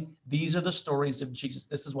saying, these are the stories of Jesus.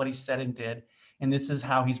 This is what he said and did. And this is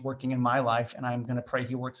how he's working in my life. And I'm going to pray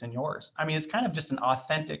he works in yours. I mean, it's kind of just an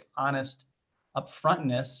authentic, honest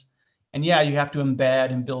upfrontness. And yeah, you have to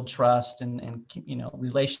embed and build trust and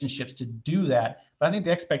relationships to do that. But I think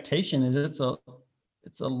the expectation is it's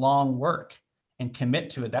a long work, and commit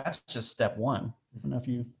to it. That's just step one. I don't know if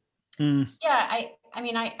you. Yeah,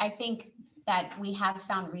 I think that we have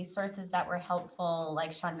found resources that were helpful.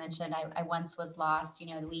 Like Shawn mentioned, I once was lost.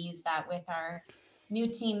 We use that with our new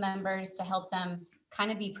team members to help them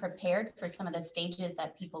kind of be prepared for some of the stages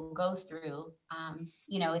that people go through.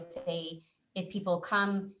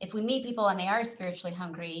 If we meet people and they are spiritually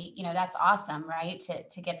hungry, that's awesome, right?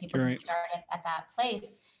 To get people to start at that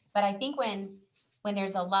place. But I think when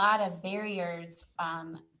there's a lot of barriers,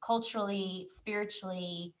 culturally,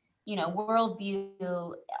 spiritually,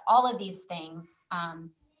 worldview, all of these things,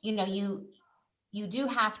 you do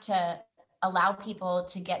have to allow people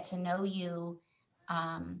to get to know you,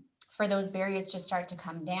 for those barriers to start to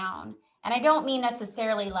come down. And I don't mean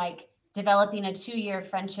necessarily like developing a 2-year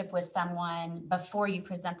friendship with someone before you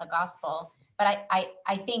present the gospel, but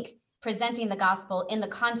I think presenting the gospel in the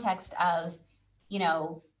context of,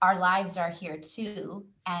 our lives are here too,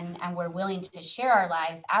 and we're willing to share our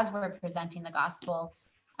lives as we're presenting the gospel.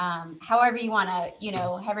 However you want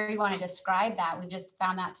to describe that. We've just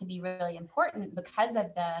found that to be really important because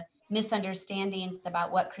of the misunderstandings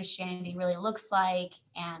about what Christianity really looks like.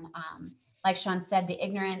 And like Shawn said, the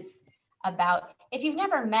ignorance about, if you've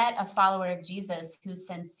never met a follower of Jesus who's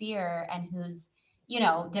sincere and who's,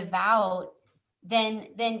 devout, then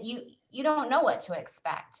you don't know what to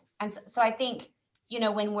expect. And so I think,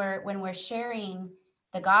 when we're sharing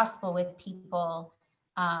the gospel with people,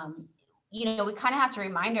 we kind of have to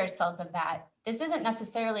remind ourselves of that. This isn't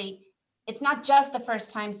necessarily, it's not just the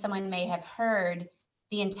first time someone may have heard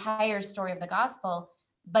the entire story of the gospel,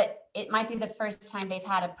 but it might be the first time they've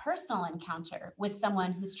had a personal encounter with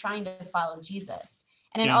someone who's trying to follow Jesus.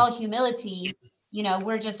 And in all humility,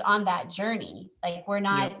 we're just on that journey. Like, we're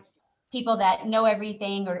not people that know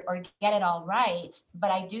everything or get it all right.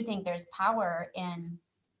 But I do think there's power in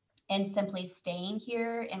simply staying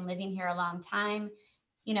here and living here a long time.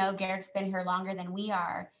 Garrett's been here longer than we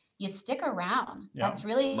are. You stick around. That's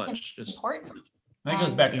really important. That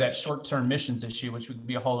goes back to that short-term missions issue, which would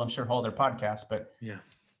be a whole other podcast. But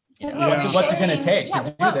what's it going to take to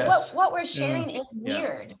do this? What we're sharing is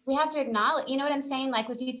weird. We have to acknowledge. You know what I'm saying? Like,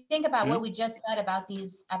 if you think about what we just said about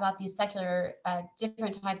these secular,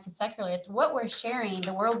 different types of secularists, what we're sharing,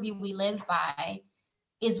 the worldview we live by,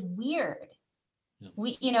 is weird.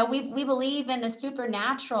 We believe in the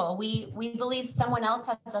supernatural. We believe someone else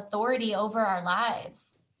has authority over our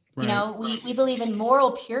lives. Right. We believe in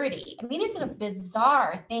moral purity. I mean, these are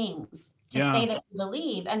bizarre things to say that we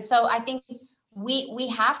believe. And so I think we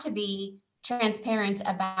have to be transparent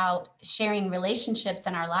about sharing relationships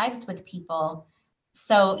in our lives with people.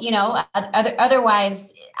 So,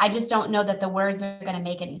 otherwise, I just don't know that the words are going to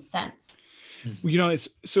make any sense.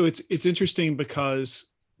 It's interesting because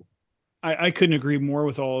I couldn't agree more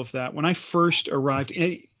with all of that. When I first arrived,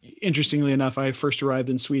 interestingly enough, I first arrived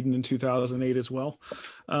in Sweden in 2008 as well.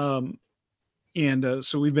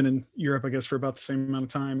 So we've been in Europe, I guess, for about the same amount of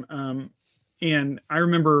time. And I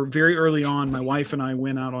remember very early on, my wife and I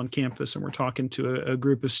went out on campus and we're talking to a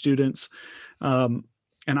group of students. And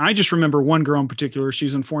I just remember one girl in particular.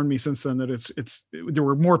 She's informed me since then that there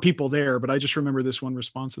were more people there, but I just remember this one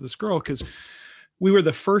response to this girl, because we were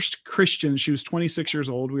the first Christians. She was 26 years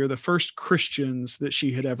old. We were the first Christians that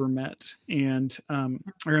she had ever met. And I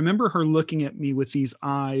remember her looking at me with these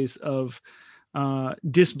eyes of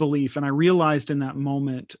disbelief. And I realized in that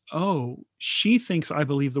moment, she thinks I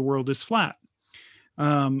believe the world is flat.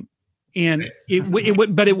 But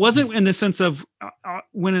it wasn't in the sense of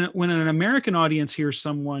when an American audience hears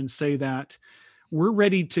someone say that, we're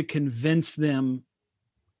ready to convince them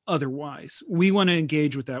otherwise. We want to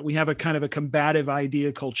engage with that. We have a kind of a combative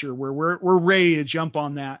idea culture where we're ready to jump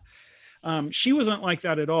on that. She wasn't like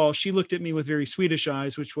that at all. She looked at me with very Swedish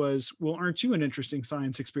eyes, which was, well, aren't you an interesting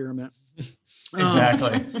science experiment?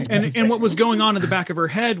 Exactly. And what was going on in the back of her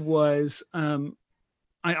head was,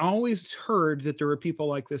 I always heard that there were people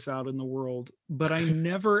like this out in the world, but I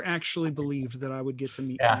never actually believed that I would get to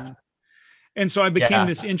meet one. And so I became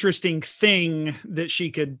this interesting thing that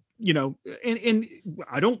she could, and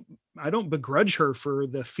I don't begrudge her for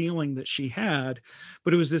the feeling that she had,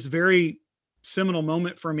 but it was this very seminal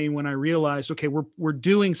moment for me when I realized, okay, we're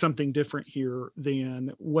doing something different here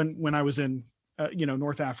than when I was in,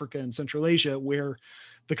 North Africa and Central Asia, where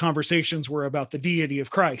the conversations were about the deity of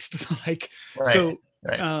Christ.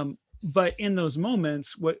 But in those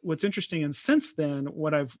moments, what's interesting, and since then,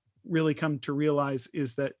 what I've really come to realize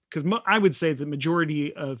is that, because I would say the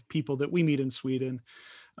majority of people that we meet in Sweden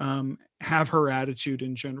have her attitude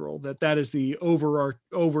in general, that is the over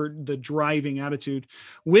the driving attitude.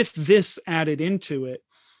 With this added into it,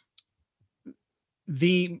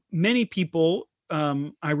 the many people,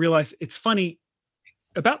 I realize it's funny,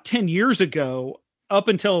 about 10 years ago, up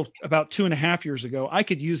until about 2.5 years ago, I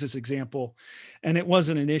could use this example and it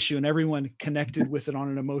wasn't an issue and everyone connected with it on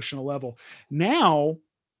an emotional level. Now,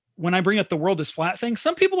 when I bring up the world is flat thing,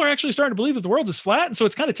 some people are actually starting to believe that the world is flat. And so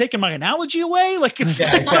it's kind of taking my analogy away. Like it's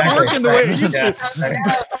not working the way it used to.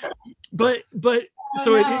 But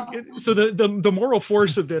so the moral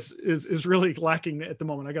force of this is really lacking at the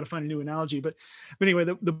moment. I got to find a new analogy, but anyway,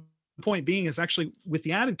 the point being is actually with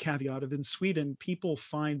the added caveat of in Sweden, people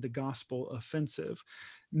find the gospel offensive,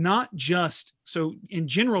 not just, so in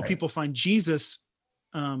general, people find Jesus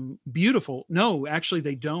beautiful. No, actually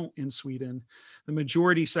they don't in Sweden. The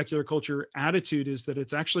majority secular culture attitude is that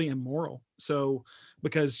it's actually immoral. So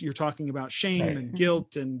because you're talking about shame and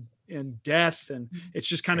guilt and death, and it's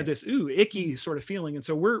just kind of this icky sort of feeling. And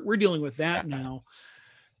so we're dealing with that now.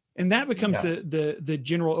 And that becomes the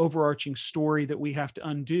general overarching story that we have to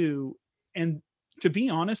undo. And to be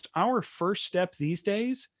honest, our first step these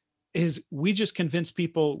days is we just convince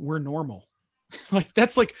people we're normal.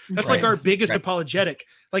 That's like our biggest apologetic.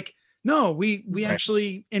 Like, no, we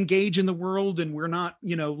actually engage in the world and we're not,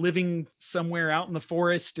 living somewhere out in the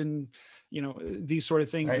forest and, these sort of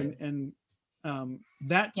things. And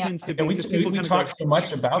that tends to be, we talk so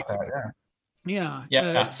much about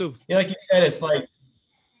that. So like you said, it's like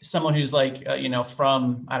someone who's like,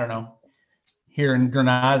 from, I don't know, here in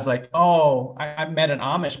Granada is like, oh, I met an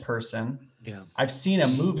Amish person. Yeah. I've seen a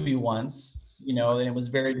movie once, and it was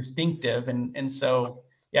very distinctive. And so,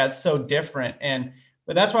 it's so different.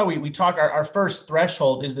 But that's why we talk, our first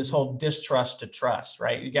threshold is this whole distrust to trust,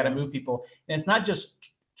 right? You got to move people. And it's not just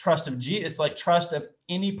trust of Jesus, it's like trust of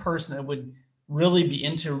any person that would really be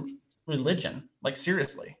into religion, like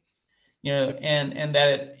seriously, and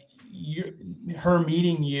that her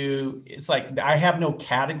meeting you, it's like, I have no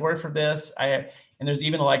category for this. And there's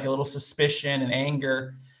even like a little suspicion and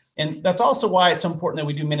anger. And that's also why it's so important that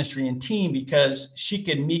we do ministry in team, because she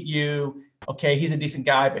could meet you. Okay, he's a decent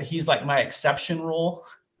guy, but he's like my exception rule.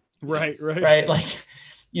 Right. Like,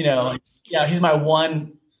 he's my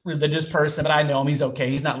one religious person, but I know him. He's okay.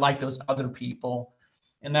 He's not like those other people.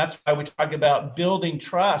 And that's why we talk about building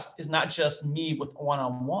trust is not just me with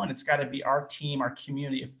one-on-one. It's got to be our team, our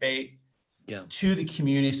community of faith to the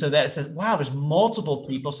community, so that it says, wow, there's multiple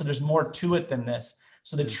people. So there's more to it than this.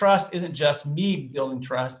 So the trust isn't just me building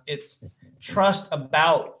trust. It's trust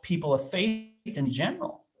about people of faith in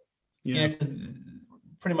general.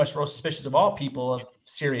 Pretty much we're suspicious of all people of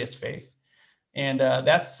serious faith. And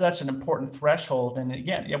that's such an important threshold. And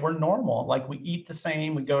again, we're normal. Like we eat the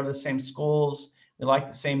same, we go to the same schools, we like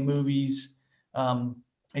the same movies.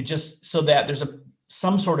 It just so that there's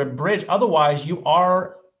some sort of bridge. Otherwise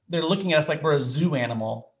they're looking at us like we're a zoo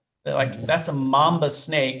animal. They're like, that's a mamba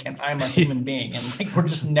snake and I'm a human being. And like, we're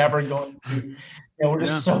just never going to, we're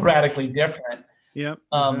just so radically different. Yep,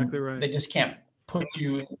 exactly right. They just can't put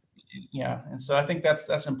you and so I think that's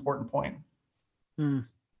an important point.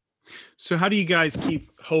 So how do you guys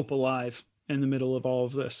keep hope alive in the middle of all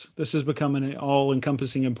of this? This has become an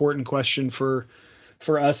all-encompassing important question for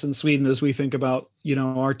us in Sweden as we think about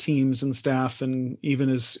our teams and staff, and even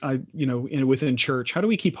as within church. How do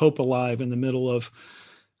we keep hope alive in the middle of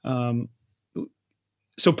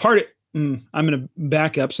so part of I'm going to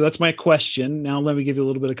back up. So that's my question. Now let me give you a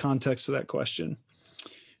little bit of context to that question.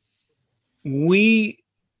 We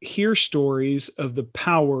hear stories of the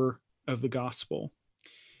power of the gospel.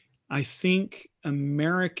 I think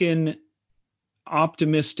American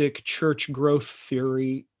optimistic church growth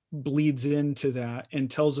theory bleeds into that and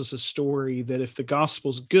tells us a story that if the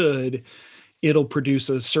gospel's good, it'll produce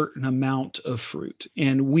a certain amount of fruit.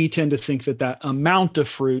 And we tend to think that amount of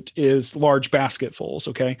fruit is large basketfuls.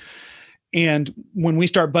 Okay. And when we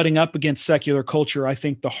start butting up against secular culture, I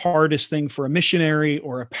think the hardest thing for a missionary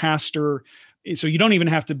or a pastor, so you don't even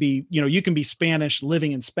have to be, you can be Spanish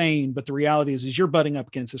living in Spain, but the reality is you're butting up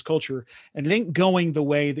against this culture and it ain't going the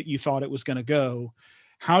way that you thought it was going to go.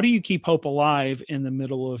 How do you keep hope alive in the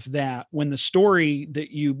middle of that when the story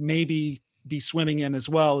that you maybe be swimming in as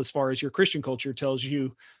well, as far as your Christian culture, tells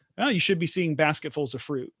you, oh, you should be seeing basketfuls of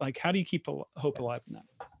fruit? Like, how do you keep hope alive in that?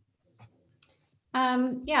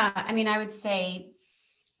 Yeah, I mean, I would say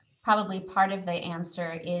probably part of the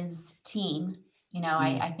answer is team.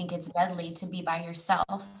 I think it's deadly to be by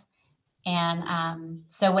yourself. And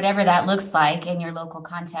so whatever that looks like in your local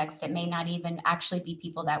context, it may not even actually be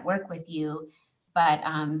people that work with you, but,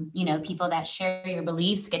 people that share your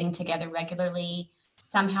beliefs, getting together regularly,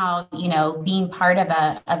 somehow, being part of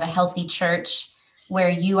a healthy church where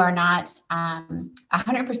you are not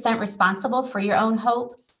 100% responsible for your own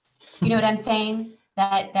hope. You know what I'm saying?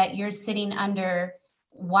 That you're sitting under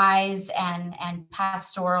wise and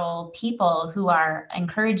pastoral people who are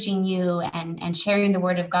encouraging you and sharing the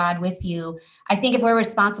word of God with you. I think if we're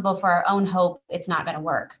responsible for our own hope, it's not going to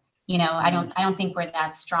work. I don't think we're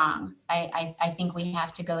that strong. I think we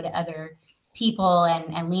have to go to other people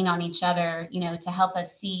and lean on each other, to help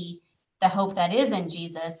us see the hope that is in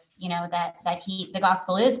Jesus, that the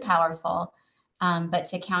gospel is powerful, but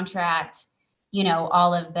to counteract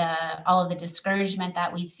all of the discouragement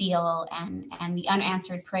that we feel and the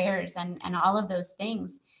unanswered prayers and all of those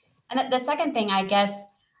things. And the second thing, I guess,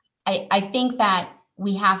 I think that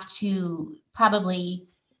we have to probably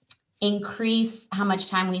increase how much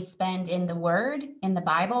time we spend in the Word, in the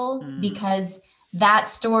Bible, because that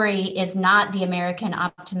story is not the American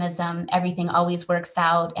optimism. Everything always works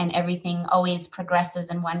out and everything always progresses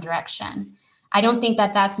in one direction. I don't think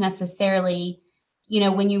that that's necessarily,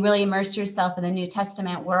 when you really immerse yourself in the New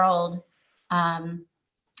Testament world,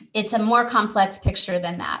 it's a more complex picture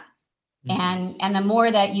than that. And the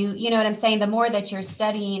more that you know what I'm saying, the more that you're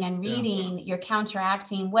studying and reading, you're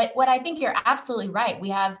counteracting what I think you're absolutely right. We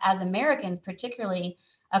have, as Americans, particularly,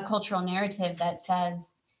 a cultural narrative that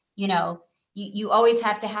says, you always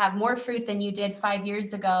have to have more fruit than you did 5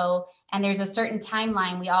 years ago. And there's a certain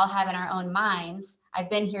timeline we all have in our own minds. I've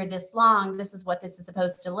been here this long. This is what this is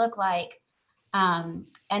supposed to look like.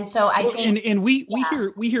 And so I think, and we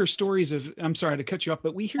hear stories of, I'm sorry to cut you off,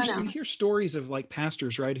 but we hear stories of like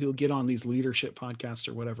pastors, right, who'll get on these leadership podcasts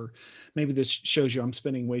or whatever. Maybe this shows you I'm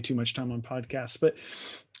spending way too much time on podcasts, but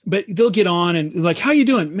they'll get on and like, how you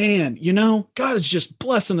doing, man? God is just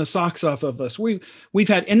blessing the socks off of us. We've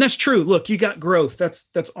had, and that's true. Look, you got growth.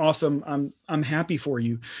 That's awesome. I'm happy for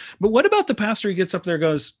you. But what about the pastor who gets up there and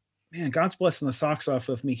goes, man, God's blessing the socks off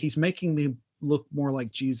of me. He's making me look more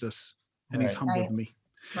like Jesus. And he's humbled me.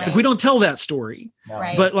 Right. Like, we don't tell that story,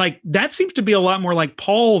 but like that seems to be a lot more like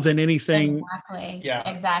Paul than anything. Exactly. Yeah.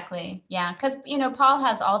 Exactly. Yeah. Because Paul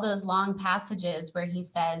has all those long passages where he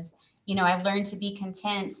says, I've learned to be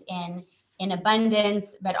content in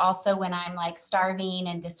abundance, but also when I'm like starving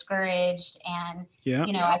and discouraged, and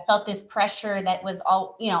I felt this pressure that was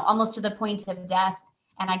all almost to the point of death,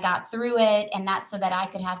 and I got through it, and that's so that I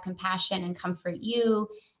could have compassion and comfort you.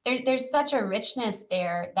 There's such a richness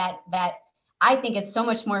there that I think is so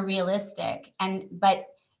much more realistic. But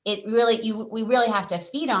it really, we really have to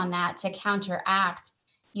feed on that to counteract,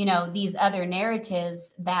 these other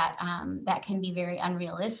narratives that can be very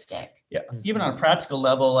unrealistic. Yeah. Even on a practical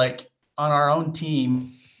level, like on our own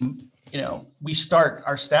team, we start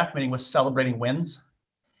our staff meeting with celebrating wins,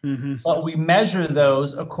 but we measure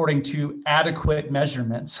those according to adequate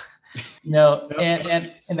measurements. And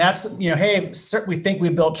that's, hey, we think we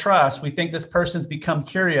built trust. We think this person's become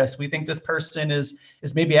curious. We think this person is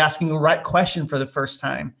maybe asking the right question for the first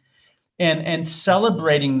time, and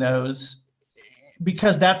celebrating those,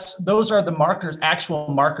 because those are the actual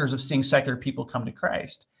markers of seeing secular people come to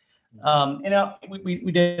Christ.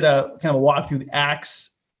 We did a kind of a walk through the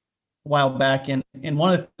Acts a while back. And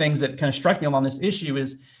one of the things that kind of struck me along this issue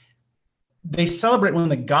is they celebrate when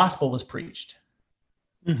the gospel was preached.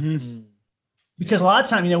 Mm-hmm. Because a lot of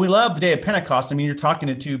times, we love the day of Pentecost. I mean, you're talking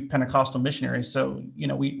to two Pentecostal missionaries. So,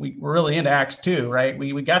 we're really into Acts 2, right?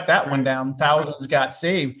 We got that one down. Thousands got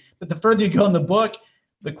saved. But the further you go in the book,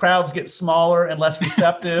 the crowds get smaller and less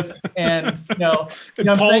receptive. And,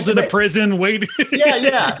 Paul's in a prison waiting.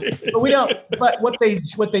 Yeah. But what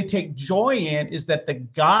they take joy in is that the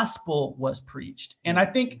gospel was preached. And I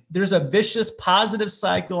think there's a vicious positive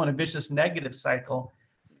cycle and a vicious negative cycle.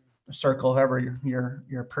 Circle, however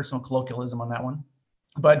your personal colloquialism on that one,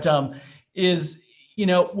 but when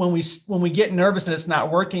we get nervous and it's not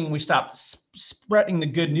working, we stop spreading the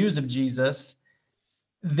good news of Jesus,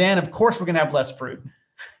 then of course we're going to have less fruit,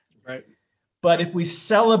 right? But if we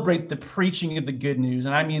celebrate the preaching of the good news,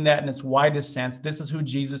 and I mean that in its widest sense, this is who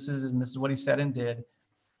Jesus is, and this is what he said and did,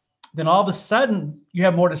 then all of a sudden you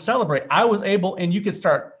have more to celebrate. I was able, and you could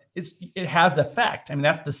start, it has effect. I mean,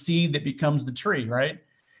 that's the seed that becomes the tree, right?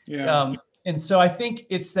 Yeah. And so I think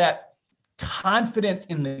it's that confidence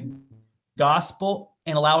in the gospel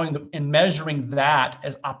and and measuring that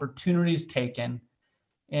as opportunities taken,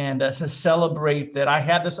 and to celebrate that I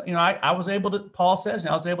had this, I was able to, Paul says,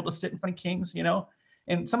 I was able to sit in front of kings,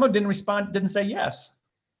 and someone didn't respond, didn't say yes.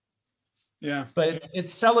 Yeah. But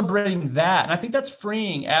it's celebrating that. And I think that's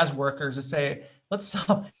freeing as workers to say,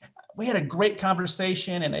 we had a great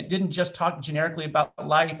conversation, and I didn't just talk generically about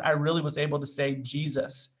life. I really was able to say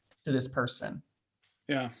Jesus to this person.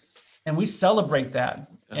 Yeah. And we celebrate that.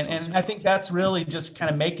 That's And awesome. I think that's really just kind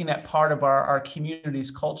of making that part of our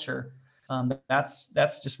community's culture. That's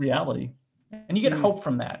just reality. And you get hope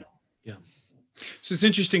from that. Yeah. So it's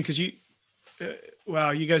interesting because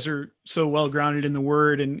wow, you guys are so well grounded in the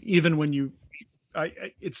word. And even when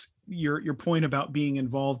it's your point about being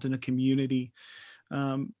involved in a community.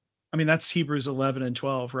 I mean, that's Hebrews 11 and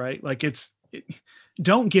 12, right? Like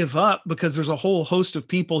don't give up, because there's a whole host of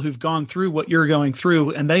people who've gone through what you're going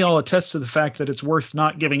through, and they all attest to the fact that it's worth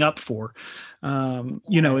not giving up for,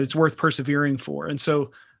 it's worth persevering for. And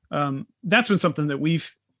so that's been something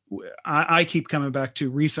that I keep coming back to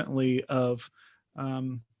recently of,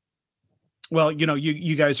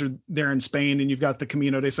 you guys are there in Spain, and you've got the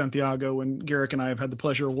Camino de Santiago, and Garrick and I have had the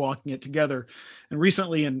pleasure of walking it together. And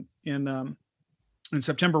recently in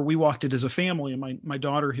September, we walked it as a family, and my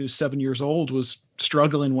daughter, who's 7 years old, was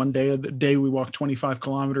struggling one day, the day we walked 25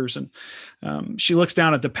 kilometers. And she looks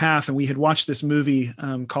down at the path, and we had watched this movie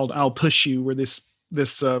called I'll Push You, where this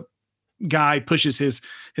guy pushes his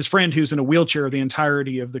friend who's in a wheelchair the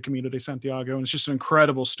entirety of the Camino de Santiago. And it's just an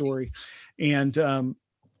incredible story. And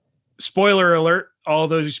spoiler alert, all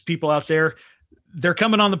those people out there, they're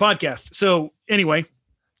coming on the podcast. So anyway,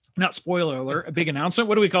 not spoiler alert, a big announcement.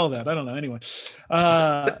 What do we call that? I don't know. Anyway,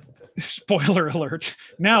 spoiler alert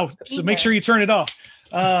now. So make sure you turn it off.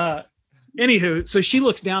 Anywho, so she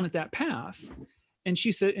looks down at that path, and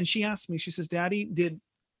she asked me, she says, Daddy,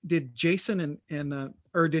 did Jason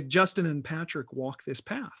or did Justin and Patrick walk this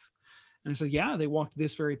path? And I said, yeah, they walked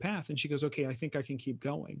this very path. And she goes, okay, I think I can keep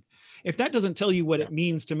going. If that doesn't tell you what it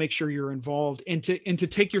means to make sure you're involved, and to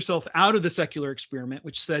take yourself out of the secular experiment,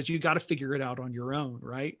 which says you got to figure it out on your own,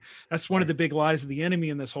 right? That's one of the big lies of the enemy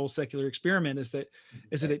in this whole secular experiment is that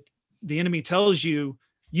the enemy tells you,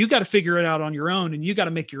 you got to figure it out on your own, and you got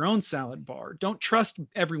to make your own salad bar. Don't trust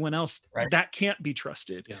everyone else. Right. That can't be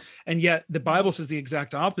trusted. Yeah. And yet the Bible says the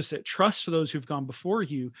exact opposite. Trust those who've gone before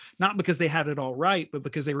you, not because they had it all right, but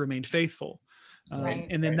because they remained faithful. Right.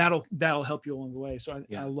 And then that'll help you along the way. So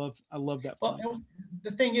I love that. Well,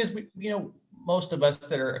 the thing is, most of us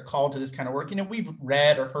that are called to this kind of work, we've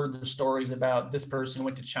read or heard the stories about this person who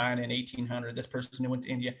went to China in 1800, this person who went to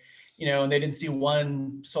India, and they didn't see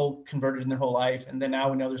one soul converted in their whole life. And then now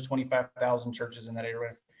we know there's 25,000 churches in that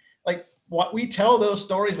area. Like, what we tell those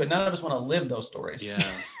stories, but none of us want to live those stories. Yeah,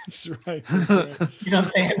 that's right. That's right. You know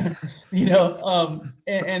what I'm saying?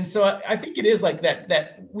 And so I think it is like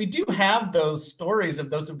that we do have those stories of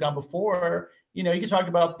those who've gone before. You can talk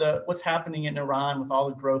about what's happening in Iran with all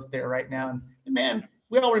the growth there right now. And man,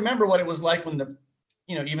 we all remember what it was like when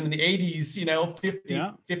even in the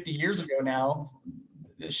 80s, 50 years ago now,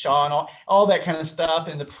 the Shaw and all that kind of stuff,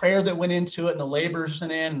 and the prayer that went into it, and the laborers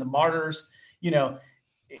and the martyrs,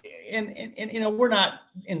 and we're not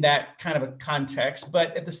in that kind of a context,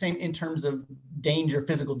 but at the same, in terms of danger,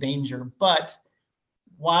 physical danger. But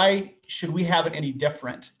why should we have it any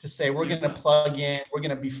different to say we're going to plug in, we're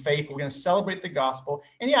going to be faithful, we're going to celebrate the gospel?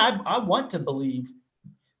 And I want to believe,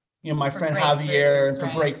 my friend Javier, and for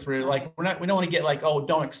breakthrough, like we don't want to get like, oh,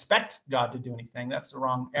 don't expect God to do anything. That's the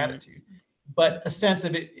wrong attitude. But a sense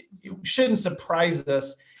of it shouldn't surprise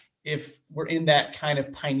us if we're in that kind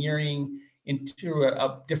of pioneering into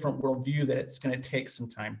a different worldview, that it's going to take some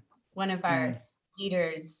time. One of our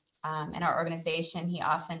leaders in our organization, he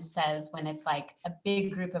often says, when it's like a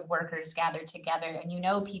big group of workers gathered together,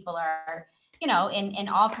 and people are, in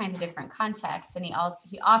all kinds of different contexts, and he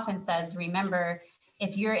often says, remember,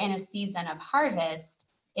 if you're in a season of harvest,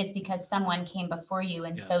 it's because someone came before you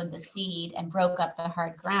and sowed the seed and broke up the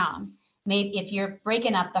hard ground. Maybe if you're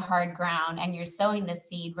breaking up the hard ground and you're sowing the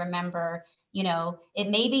seed, remember, it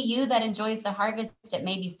may be you that enjoys the harvest. It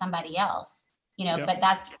may be somebody else, but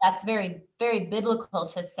that's very, very biblical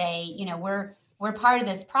to say, we're part of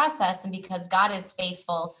this process. And because God is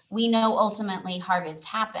faithful, we know ultimately harvest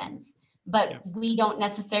happens. but we don't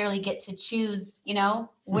necessarily get to choose,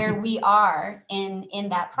 where we are in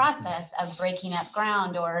that process of breaking up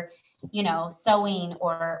ground, or, sowing,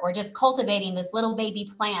 or just cultivating this little baby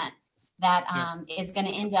plant that is going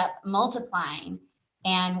to end up multiplying.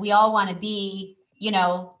 And we all want to be, we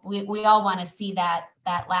all want to see that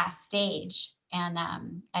last stage. And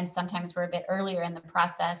sometimes we're a bit earlier in the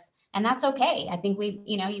process, and that's okay. I think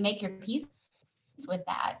you make your peace with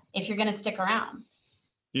that if you're going to stick around.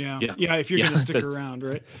 Yeah. If you're going to stick around,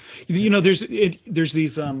 right? There's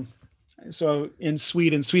these, so in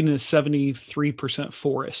Sweden is 73%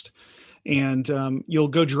 forest. And you'll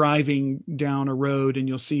go driving down a road and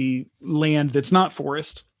you'll see land that's not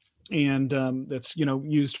forest, and that's,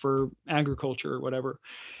 used for agriculture or whatever.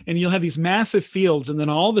 And you'll have these massive fields. And then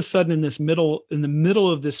all of a sudden in the middle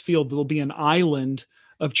of this field, there'll be an island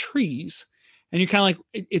of trees. And you're kind of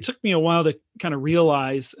like, it took me a while to kind of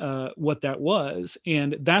realize what that was.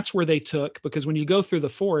 And that's where they took, because when you go through the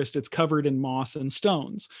forest, it's covered in moss and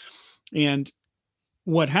stones. And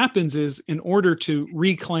what happens is, in order to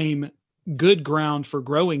reclaim good ground for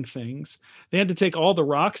growing things, they had to take all the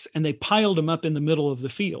rocks and they piled them up in the middle of the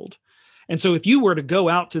field. And so if you were to go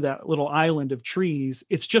out to that little island of trees,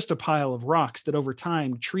 it's just a pile of rocks that over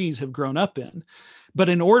time trees have grown up in. But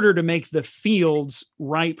in order to make the fields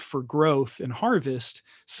ripe for growth and harvest,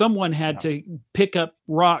 someone had to pick up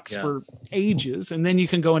rocks for ages. And then you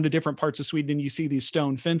can go into different parts of Sweden and you see these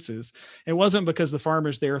stone fences. It wasn't because the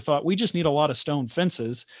farmers there thought, we just need a lot of stone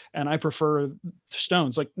fences and I prefer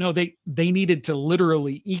stones. Like, no, they needed to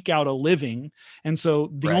literally eke out a living. And so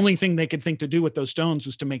the only thing they could think to do with those stones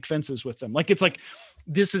was to make fences with them. Like, it's like,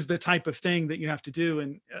 this is the type of thing that you have to do.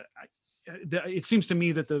 And it seems to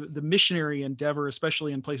me that the missionary endeavor,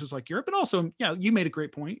 especially in places like Europe, and also, you made a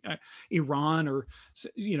great point, Iran, or,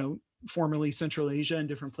 formerly Central Asia and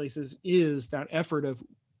different places, is that effort of,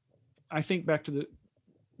 I think back to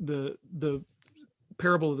the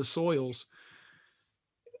parable of the soils.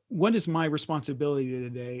 What is my responsibility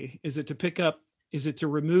today? Is it to pick up? Is it to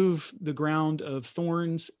remove the ground of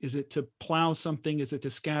thorns? Is it to plow something? Is it to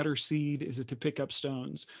scatter seed? Is it to pick up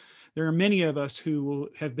stones? There are many of us who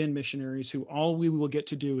have been missionaries who all we will get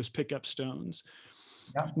to do is pick up stones.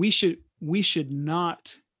 Yeah. We should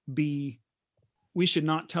not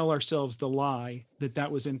tell ourselves the lie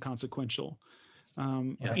that was inconsequential.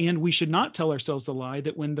 And we should not tell ourselves the lie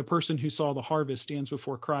that when the person who saw the harvest stands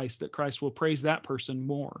before Christ, that Christ will praise that person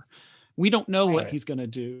more. We don't know what he's going to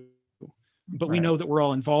do, but we know that we're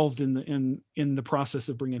all involved in the process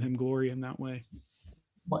of bringing him glory in that way.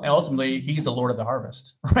 Well, ultimately, he's the Lord of the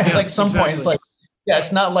harvest, right? It's like some point, it's like,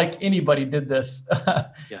 it's not like anybody did this,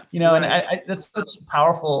 and that's such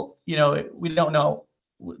powerful, we don't know.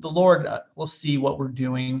 The Lord will see what we're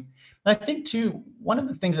doing. And I think too, one of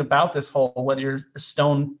the things about this whole, whether you're a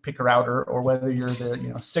stone picker outer or whether you're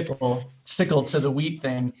the, sickle to the wheat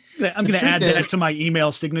thing. I'm going to add that to my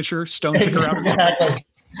email signature, stone picker outer. Exactly.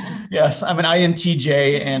 Yes, I'm an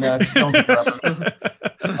INTJ and a stone picker outer.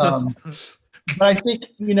 But I think,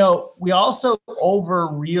 we also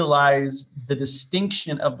over-realize the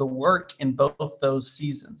distinction of the work in both those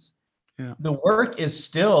seasons. Yeah. The work is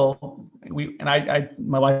still, my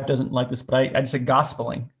wife doesn't like this, but I just say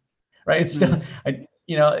gospeling, right? It's still,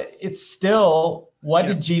 it's still, what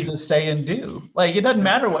did Jesus say and do? Like, it doesn't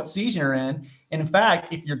matter what season you're in. And in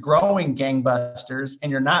fact, if you're growing gangbusters and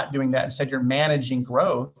you're not doing that, instead you're managing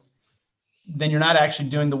growth, then you're not actually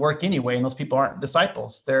doing the work anyway. And those people aren't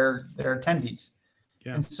disciples, they're attendees.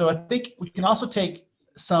 Yeah. And so I think we can also take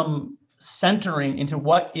some centering into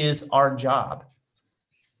what is our job.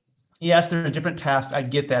 Yes, there's different tasks. I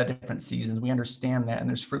get that at different seasons. We understand that, and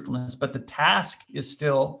there's fruitfulness, but the task is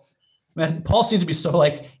still, Paul seems to be so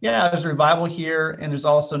like, there's a revival here and there's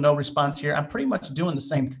also no response here. I'm pretty much doing the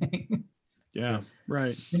same thing. Yeah,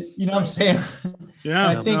 right. You know what I'm saying? Yeah.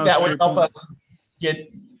 And I think that would help us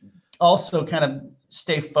also kind of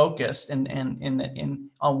stay focused and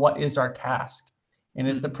on what is our task. And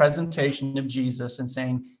it's the presentation of Jesus and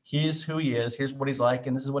saying, here's who he is, here's what he's like,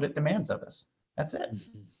 and this is what it demands of us. That's it.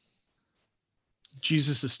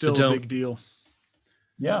 Jesus is still a big deal.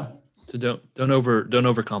 Yeah. So don't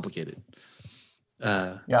overcomplicate it.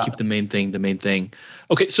 Keep the main thing.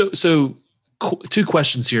 Okay. So two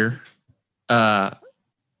questions here.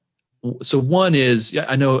 So one is,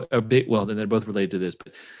 I know then they're both related to this,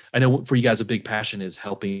 but I know for you guys, a big passion is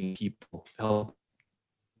helping people, help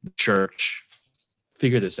the church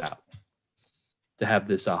figure this out, to have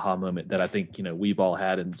this aha moment that I think, we've all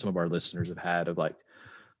had and some of our listeners have had of like,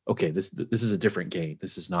 okay, this is a different game.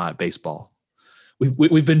 This is not baseball.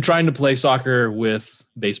 We've been trying to play soccer with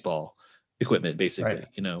baseball, equipment, basically, Right.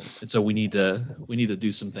 and so we need to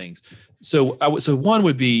do some things. So one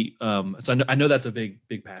would be, so I know that's a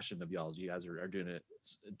big passion of y'all's. You guys are doing it,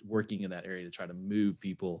 working in that area to try to move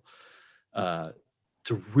people to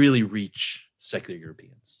really reach secular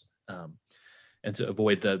Europeans, and to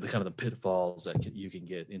avoid the kind of the pitfalls that you can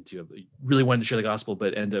get into of really wanting to share the gospel,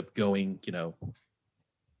 but end up going, to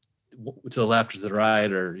the left or to the right,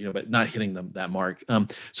 or but not hitting that mark.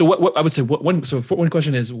 So what I would say, one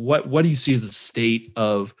question is, what do you see as the state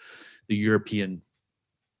of the European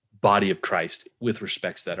body of Christ with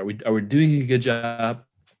respects to that? Are we doing a good job,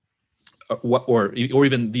 or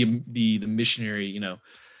even the missionary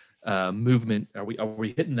movement? Are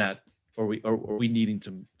we hitting that, or are we needing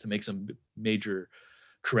to make some major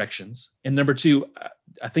corrections? And number two,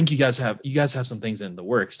 I think you guys have some things in the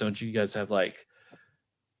works, don't you? You guys have like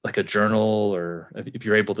a journal, or if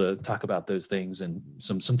you're able to talk about those things, and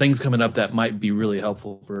some things coming up that might be really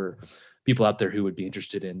helpful for people out there who would be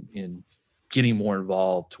interested in getting more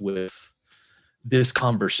involved with this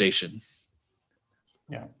conversation.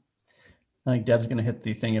 Yeah. I think Deb's going to hit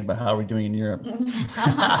the thing about how we're doing in Europe. Well,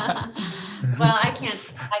 I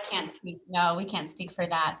can't speak. No, we can't speak for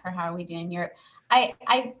that, for how are we doing in Europe. I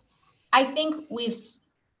think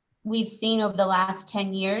we've seen over the last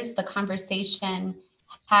 10 years, the conversation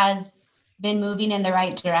has been moving in the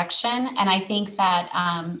right direction. And I think that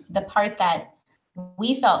the part that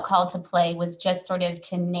we felt called to play was just sort of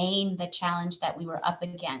to name the challenge that we were up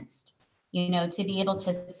against, to be able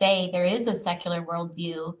to say there is a secular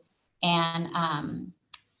worldview, and,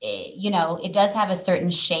 it does have a certain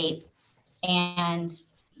shape, and,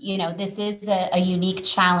 this is a unique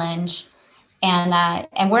challenge.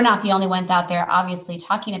 And we're not the only ones out there, obviously,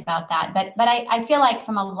 talking about that. But I feel like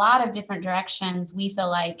from a lot of different directions, we feel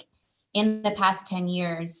like in the past 10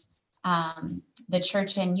 years, the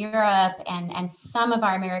church in Europe and some of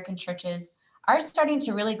our American churches are starting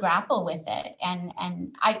to really grapple with it. And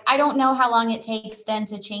I don't know how long it takes then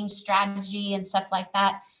to change strategy and stuff like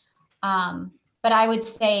that. But I would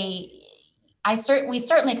say we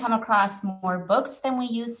certainly come across more books than we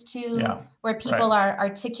used to, where people are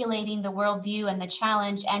articulating the worldview and the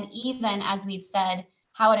challenge. And even, as we've said,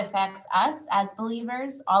 how it affects us as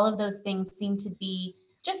believers, all of those things seem to be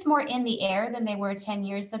just more in the air than they were 10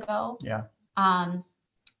 years ago. Yeah.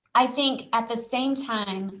 I think at the same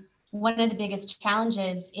time, one of the biggest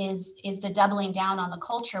challenges is the doubling down on the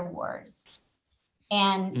culture wars.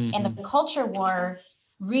 And the culture war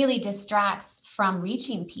really distracts from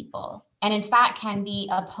reaching people, and in fact can be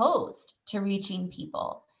opposed to reaching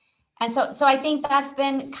people. And so I think that's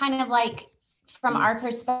been kind of like, from our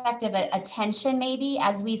perspective, a tension maybe,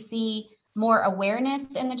 as we see more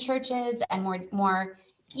awareness in the churches and more,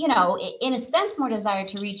 in a sense, more desire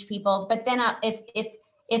to reach people. But then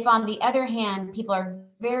if on the other hand, people are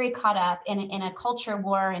very caught up in a culture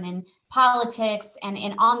war and in politics and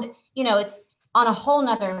it's on a whole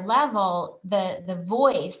nother level, the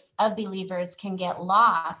voice of believers can get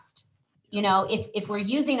lost. If we're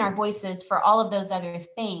using our voices for all of those other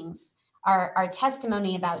things, our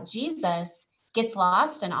testimony about Jesus gets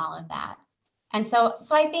lost in all of that. And so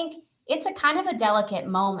I think it's a kind of a delicate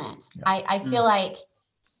moment. Yeah. I feel like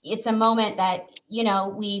it's a moment that,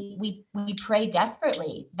 we pray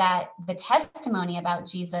desperately that the testimony about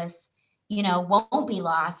Jesus, won't be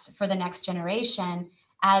lost for the next generation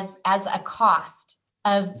as a cost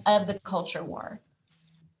of the culture war.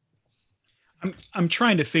 I'm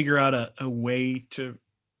trying to figure out a way to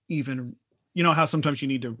even, how sometimes you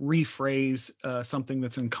need to rephrase something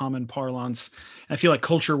that's in common parlance. I feel like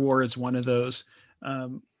culture war is one of those.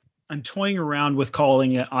 I'm toying around with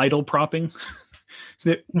calling it idol propping.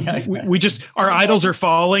 That we just, our idols are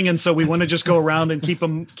falling, and so we want to just go around and keep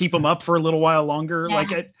them up for a little while longer. Yeah.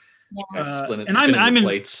 Like it. Yeah. And I'm in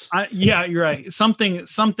plates. Yeah, you're right.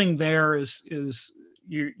 Something there is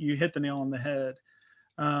you hit the nail on the head.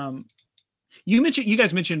 You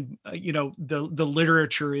guys mentioned the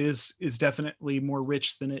literature is definitely more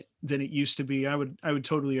rich than it used to be. I would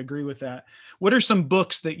totally agree with that. What are some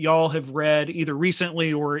books that y'all have read either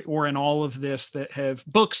recently or in all of this, that have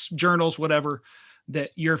books, journals, whatever,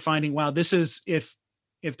 that you're finding, wow, this is, if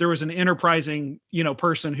there was an enterprising,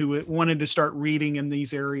 person who wanted to start reading in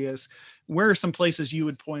these areas, where are some places you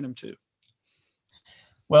would point them to?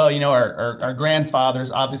 Well, our grandfathers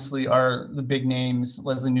obviously are the big names.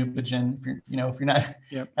 Leslie Newbigin. If you're not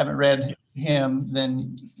haven't read him,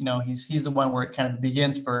 then he's the one where it kind of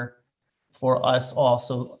begins for us all.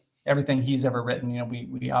 So everything he's ever written,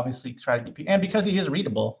 we obviously try to get, and because he is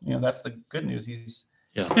readable, that's the good news. He's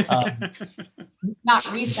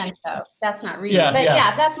not recent though. That's not recent. But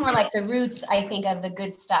that's more like the roots, I think, of the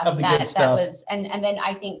good stuff. That was, and then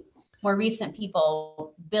I think more recent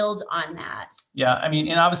people build on that. Yeah, I mean,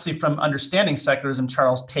 and obviously from understanding secularism,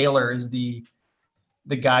 Charles Taylor is the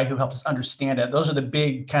guy who helps us understand it. Those are the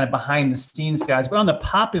big kind of behind the scenes guys. But on the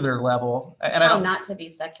popular level, and How not to be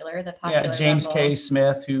secular, the popular James level. K.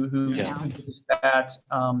 Smith, who does that.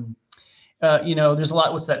 There's a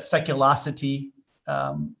lot. What's that? Seculosity.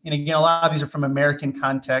 And again, a lot of these are from American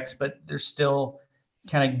context, but they're still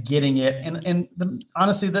kind of getting it. And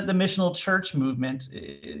honestly, the missional church movement,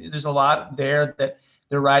 there's a lot there that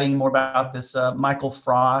they're writing more about this. Michael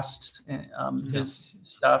Frost, his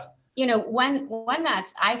stuff. One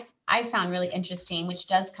that's I found really interesting, which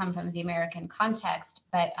does come from the American context,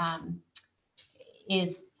 but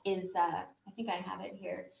is I think I have it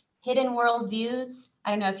here. Hidden Worldviews. I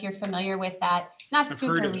don't know if you're familiar with that. It's not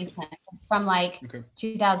super recent. It's from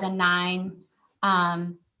 2009.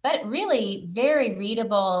 But really very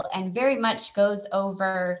readable and very much goes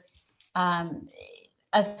over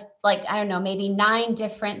maybe 9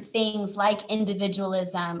 different things like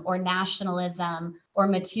individualism or nationalism or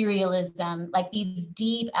materialism, like these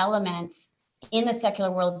deep elements in the secular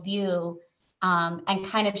worldview, and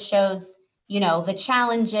kind of shows, the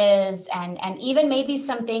challenges and even maybe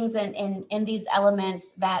some things in these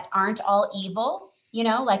elements that aren't all evil,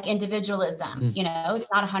 like individualism, it's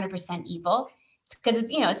not 100% evil. Because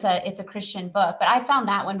it's a Christian book, but I found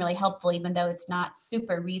that one really helpful, even though it's not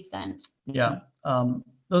super recent. Yeah,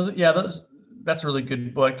 that's a really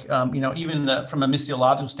good book. Even from a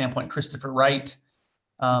missiological standpoint, Christopher Wright,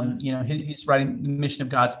 he's writing The Mission of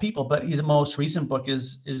God's People, but his most recent book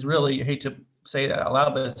is really, I hate to say that out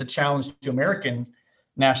loud, but it's a challenge to American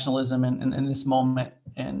nationalism in this moment.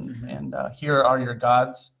 And here are your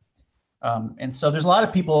gods. And so there's a lot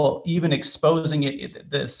of people even exposing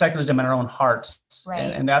the secularism in our own hearts, right.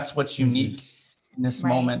 and that's what's unique in this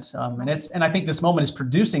moment. And I think this moment is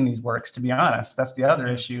producing these works. To be honest, that's the other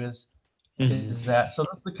issue is that. So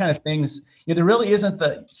those are the kind of things. There really isn't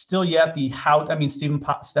Stephen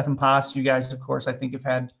Paas. You guys, of course, I think have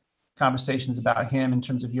had conversations about him in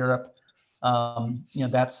terms of Europe.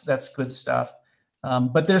 That's good stuff.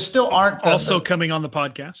 But there still aren't coming on the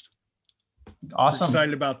podcast. Awesome. We're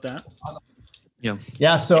excited about that. Awesome.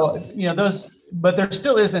 Yeah. So, but there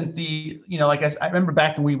still isn't I remember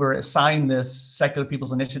back when we were assigned this Secular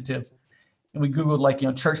People's Initiative and we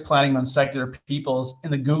Googled church planting on secular peoples,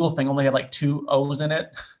 and the Google thing only had 2 O's in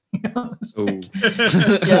it. And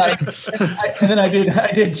then I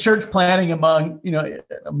did church planting among,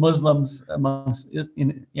 Muslims amongst,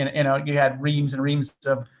 you had reams and reams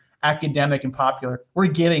of academic and popular. We're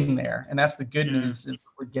getting there. And that's the good news.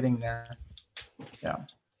 We're getting there. Yeah.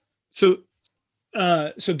 So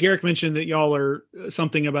Garrick mentioned that y'all are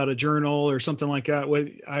something about a journal or something like that.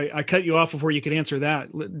 I cut you off before you could answer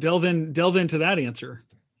that. Delve into that answer.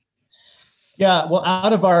 Yeah. Well,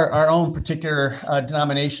 out of our own particular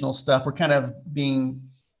denominational stuff, we're kind of being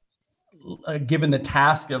given the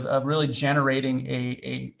task of really generating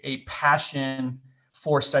a passion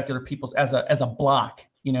for secular peoples as a block,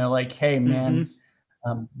 hey man,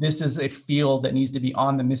 this is a field that needs to be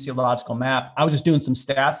on the missiological map. I was just doing some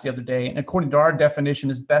stats the other day, and according to our definition,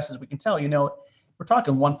 as best as we can tell, we're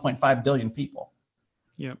talking 1.5 billion people.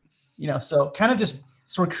 Yep. So kind of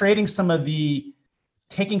we're creating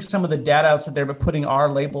taking some of the data out there, but putting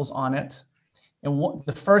our labels on it. And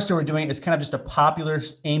the first thing we're doing is kind of just a popular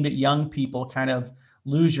aimed at young people, kind of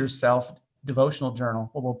lose yourself devotional journal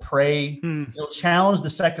where we'll pray. It'll challenge the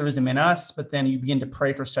secularism in us, but then you begin to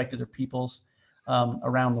pray for secular peoples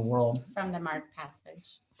around the world. From the Mark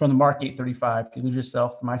passage. From the Mark 8:35, you lose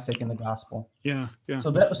yourself for my sake in the gospel. Yeah.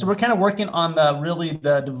 So we're kind of working on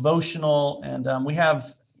the devotional, and we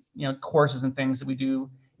have courses and things that we do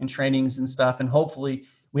and trainings and stuff, and hopefully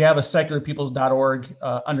we have a secularpeoples.org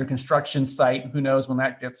under construction site. Who knows when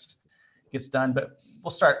that gets done, but we'll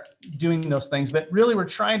start doing those things. But really, we're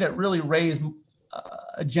trying to really raise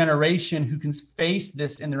a generation who can face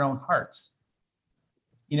this in their own hearts.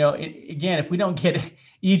 Again, if we don't get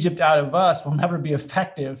Egypt out of us, we'll never be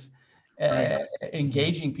effective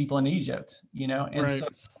engaging people in Egypt, and so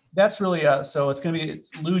that's really, so it's going to be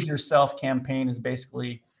Lose Yourself campaign is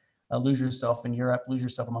basically lose yourself in Europe, lose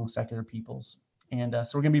yourself among secular peoples. And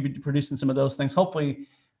so we're going to be producing some of those things. Hopefully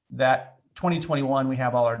that 2021, we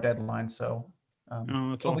have all our deadlines. So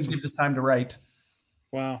that's awesome. Give the time to write.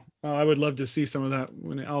 Wow. Well, I would love to see some of that.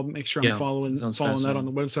 I'll make sure I'm following that on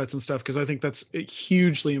the websites and stuff, because I think that's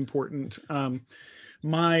hugely important.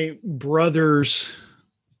 My brother's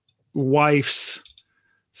wife's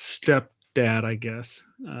stepdad, I guess,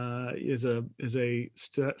 is a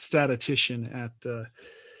statistician at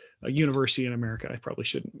a university in America. I probably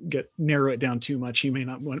shouldn't narrow it down too much. He may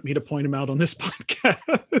not want me to point him out on this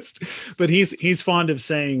podcast, but he's fond of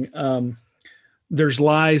saying there's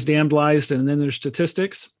lies, damned lies, and then there's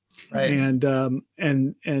statistics. Right.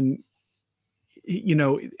 And you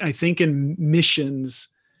know, I think in missions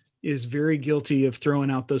is very guilty of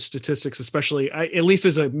throwing out those statistics, especially at least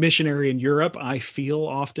as a missionary in Europe, I feel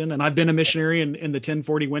often, and I've been a missionary in the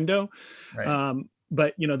 1040 window. Right.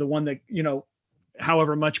 But you know, the one that, you know,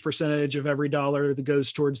 however much percentage of every dollar that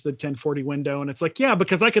goes towards the 1040 window. And it's like, yeah,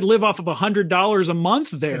 because I could live off of $100 a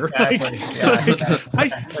month there. Exactly.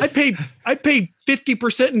 I paid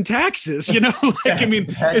 50% in taxes, you know, like, I mean,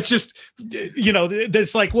 it's just, you know,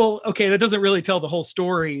 it's like, well, okay, that doesn't really tell the whole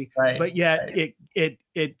story, but yet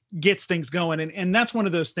it gets things going. And that's one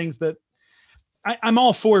of those things that I'm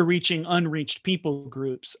all for reaching unreached people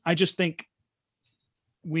groups. I just think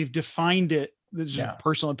we've defined it. This is just a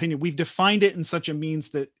personal opinion. We've defined it in such a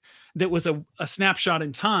means that was a snapshot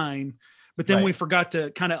in time, but then we forgot to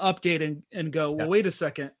kind of update and go, well, wait a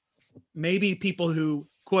second, maybe people who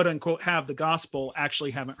quote unquote have the gospel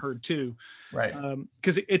actually haven't heard too. Right.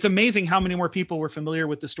 Because it's amazing how many more people were familiar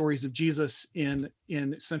with the stories of Jesus in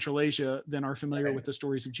Central Asia than are familiar with the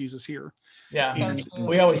stories of Jesus here. Yeah. And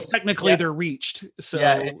we always technically they're reached. So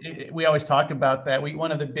we always talk about that.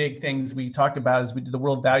 One of the big things we talk about is we did the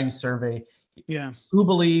World Values Survey. Yeah. Who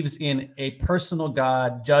believes in a personal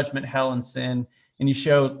God, judgment, hell, and sin? And you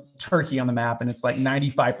show Turkey on the map and it's like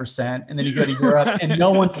 95%. And then you go to Europe and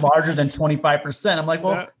no one's larger than 25%. I'm like,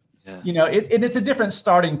 well, you know, it's a different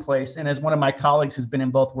starting place. And as one of my colleagues who's been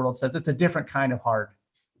in both worlds says, it's a different kind of hard.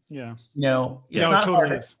 Yeah. You know, it's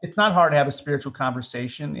not hard to have a spiritual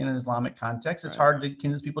conversation in an Islamic context. It's hard to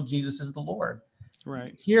convince people Jesus is the Lord.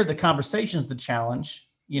 Right. Here, the conversation is the challenge,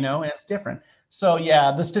 you know, and it's different. So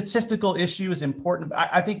yeah, the statistical issue is important.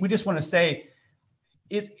 I think we just want to say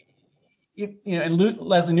you know, and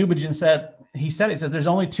Leslie Newbigin said there's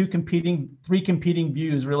only three competing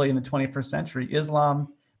views really in the 21st century: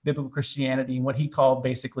 Islam, biblical Christianity, and what he called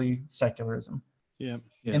basically secularism. Yeah.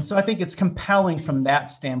 And so I think it's compelling from that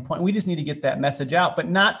standpoint. We just need to get that message out, but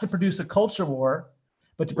not to produce a culture war,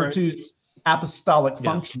 but to produce apostolic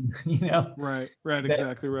function, you know? Right.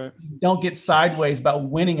 Exactly right. Don't get sideways about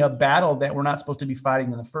winning a battle that we're not supposed to be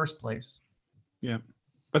fighting in the first place. Yeah.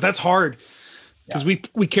 But that's hard because we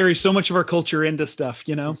carry so much of our culture into stuff,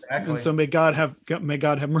 you know? Exactly. And so may God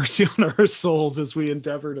have mercy on our souls as we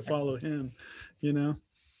endeavor to follow him, you know?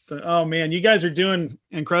 But, oh man, you guys are doing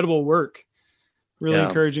incredible work. Really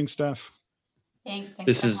encouraging stuff. Thanks.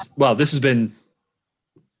 This has been,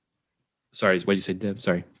 sorry, what did you say, Deb?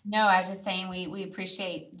 Sorry. No, I was just saying we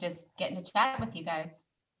appreciate just getting to chat with you guys.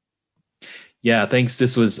 Yeah, thanks.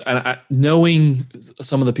 This was knowing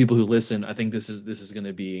some of the people who listen. I think this is going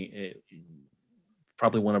to be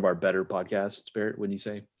probably one of our better podcasts. Barrett, wouldn't you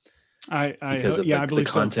say? I believe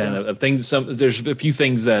the content of things. There's a few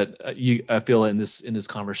things that I feel in this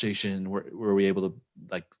conversation where we're able to,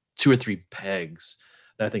 like, 2 or 3 pegs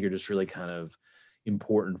that I think are just really kind of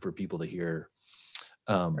important for people to hear.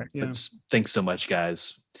 Thanks so much,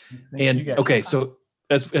 guys. Okay, so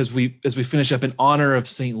as we finish up in honor of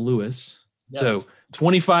St. Louis, so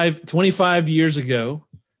 25 years ago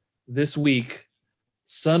this week,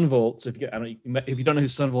 Sunvolt. So if you don't know who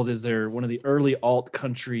Sunvolt is, they're one of the early alt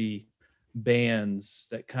country bands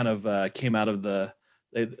that kind of came out of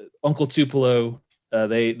Uncle Tupelo.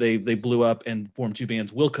 They blew up and formed 2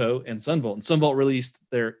 bands, Wilco and Sunvolt. And Sunvolt released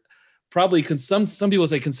their probably some people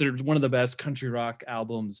say considered one of the best country rock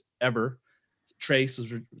albums ever. Trace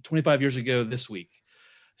was 25 years ago this week.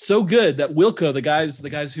 So good that Wilco, the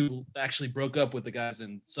guys who actually broke up with the guys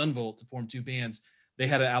in Sunvolt to form 2 bands, they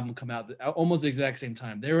had an album come out almost the exact same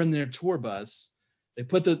time. They were in their tour bus. They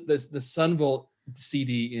put the Sunvolt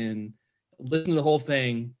CD in, listened to the whole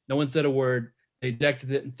thing. No one said a word. They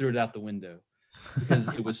ejected it and threw it out the window because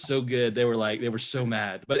it was so good. They were so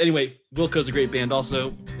mad. But anyway, Wilco's a great band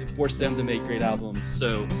also. It forced them to make great albums.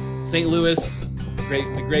 So St. Louis,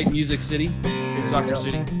 a great music city, great soccer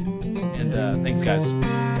city. And thanks, guys.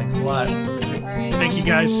 Thanks a lot. All right. Thank you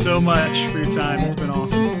guys so much for your time. It's been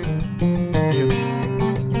awesome.